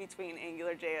mistake between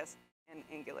AngularJS and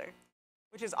Angular,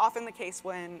 which is often the case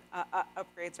when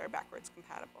upgrades are backwards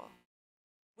compatible.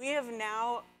 We have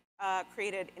now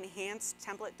created enhanced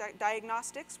template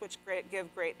diagnostics, which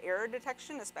give great error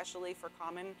detection, especially for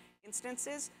common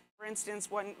instances. For instance,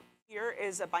 one here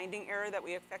is a binding error that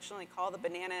we affectionately call the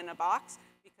banana in a box,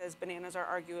 because bananas are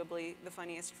arguably the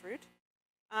funniest fruit.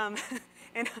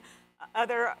 And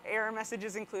other error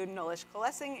messages include nullish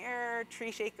coalescing error,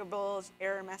 tree shakeables,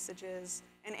 error messages,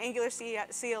 and Angular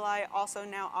CLI also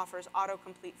now offers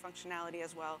autocomplete functionality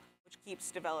as well, which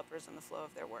keeps developers in the flow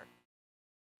of their work.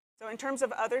 So in terms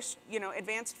of other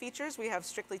advanced features, we have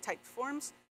strictly typed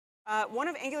forms. One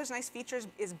of Angular's nice features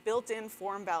is built-in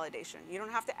form validation. You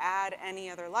don't have to add any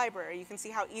other library. You can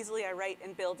see how easily I write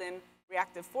and build in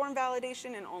reactive form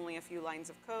validation in only a few lines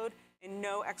of code and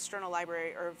no external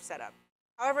library or setup.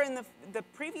 However, in the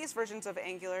previous versions of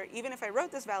Angular, even if I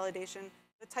wrote this validation,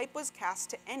 the type was cast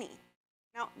to any.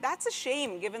 Now, that's a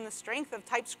shame given the strength of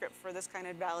TypeScript for this kind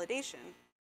of validation.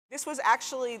 This was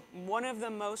actually one of the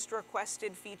most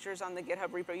requested features on the GitHub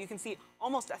repo. You can see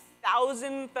almost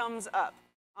 1,000 thumbs up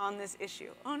on this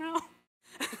issue. Oh no.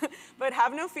 But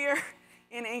have no fear.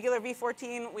 In Angular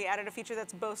v14, we added a feature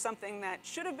that's both something that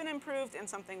should have been improved and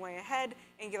something way ahead.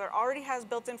 Angular already has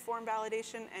built-in form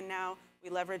validation, and now we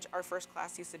leverage our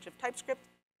first-class usage of TypeScript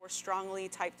for strongly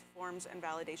typed forms and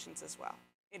validations as well.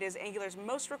 It is Angular's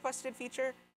most requested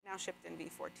feature, now shipped in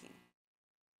v14.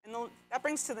 And that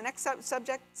brings to the next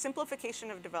subject,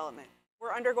 simplification of development.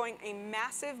 We're undergoing a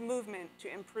massive movement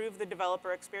to improve the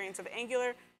developer experience of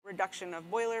Angular, reduction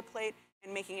of boilerplate,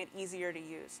 and making it easier to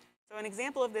use. So an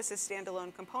example of this is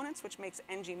standalone components, which makes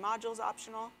ng modules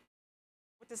optional.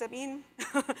 What does that mean?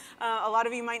 A lot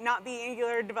of you might not be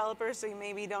Angular developers, so you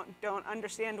maybe don't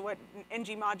understand what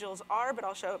ng modules are, but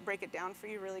I'll break it down for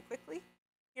you really quickly.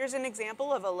 Here's an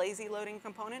example of a lazy loading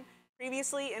component.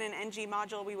 Previously, in an ng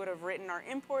module, we would have written our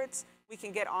imports. We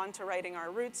can get on to writing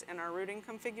our routes and our routing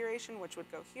configuration, which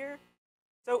would go here.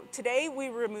 So today, we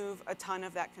remove a ton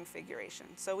of that configuration.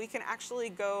 So we can actually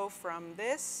go from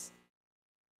this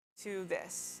to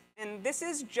this. And this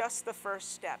is just the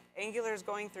first step. Angular is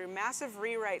going through massive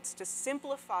rewrites to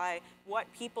simplify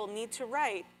what people need to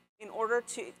write in order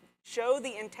to show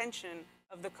the intention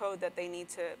of the code that they need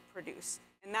to produce.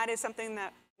 And that is something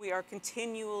that we are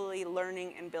continually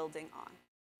learning and building on.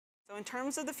 So in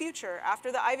terms of the future,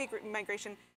 after the Ivy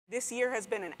migration, this year has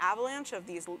been an avalanche of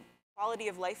these quality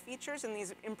of life features, and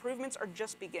these improvements are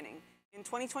just beginning. In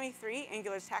 2023,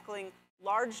 Angular is tackling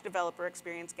large developer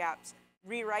experience gaps,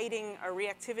 rewriting a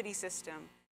reactivity system.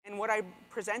 And what I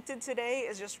presented today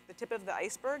is just the tip of the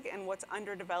iceberg and what's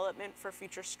under development for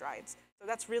future strides. So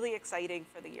that's really exciting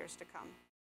for the years to come.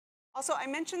 Also, I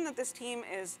mentioned that this team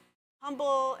is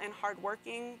humble and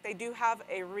hardworking. They do have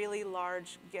a really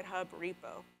large GitHub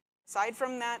repo. Aside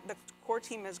from that, the core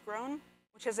team has grown,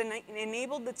 which has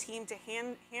enabled the team to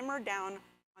hammer down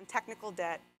on technical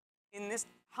debt. And this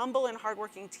humble and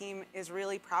hardworking team is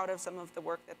really proud of some of the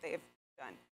work that they've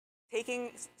done.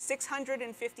 Taking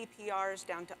 650 PRs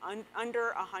down to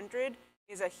under 100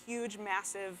 is a huge,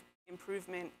 massive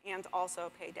improvement and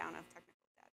also pay down of technical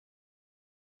debt.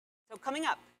 So coming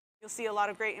up, you'll see a lot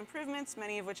of great improvements,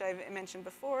 many of which I've mentioned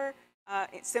before.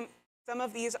 Some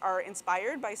of these are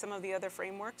inspired by some of the other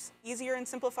frameworks. Easier and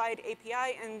simplified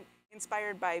API and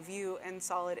inspired by Vue and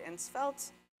Solid and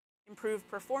Svelte. Improved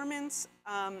performance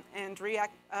and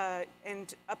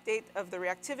update of the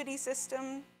reactivity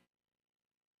system.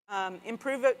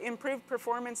 Improved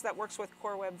performance that works with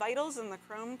Core Web Vitals and the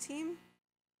Chrome team.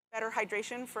 Better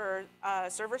hydration for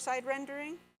server-side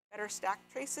rendering. Better stack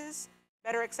traces.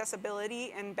 Better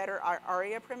accessibility and better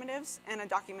ARIA primitives, and a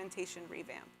documentation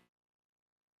revamp.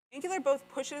 Angular both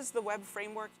pushes the web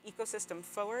framework ecosystem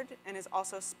forward and is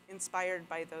also inspired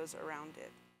by those around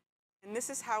it. And this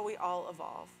is how we all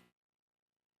evolve.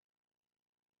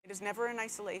 It is never in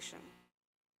isolation.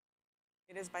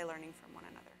 It is by learning from one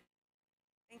another.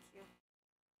 Thank you.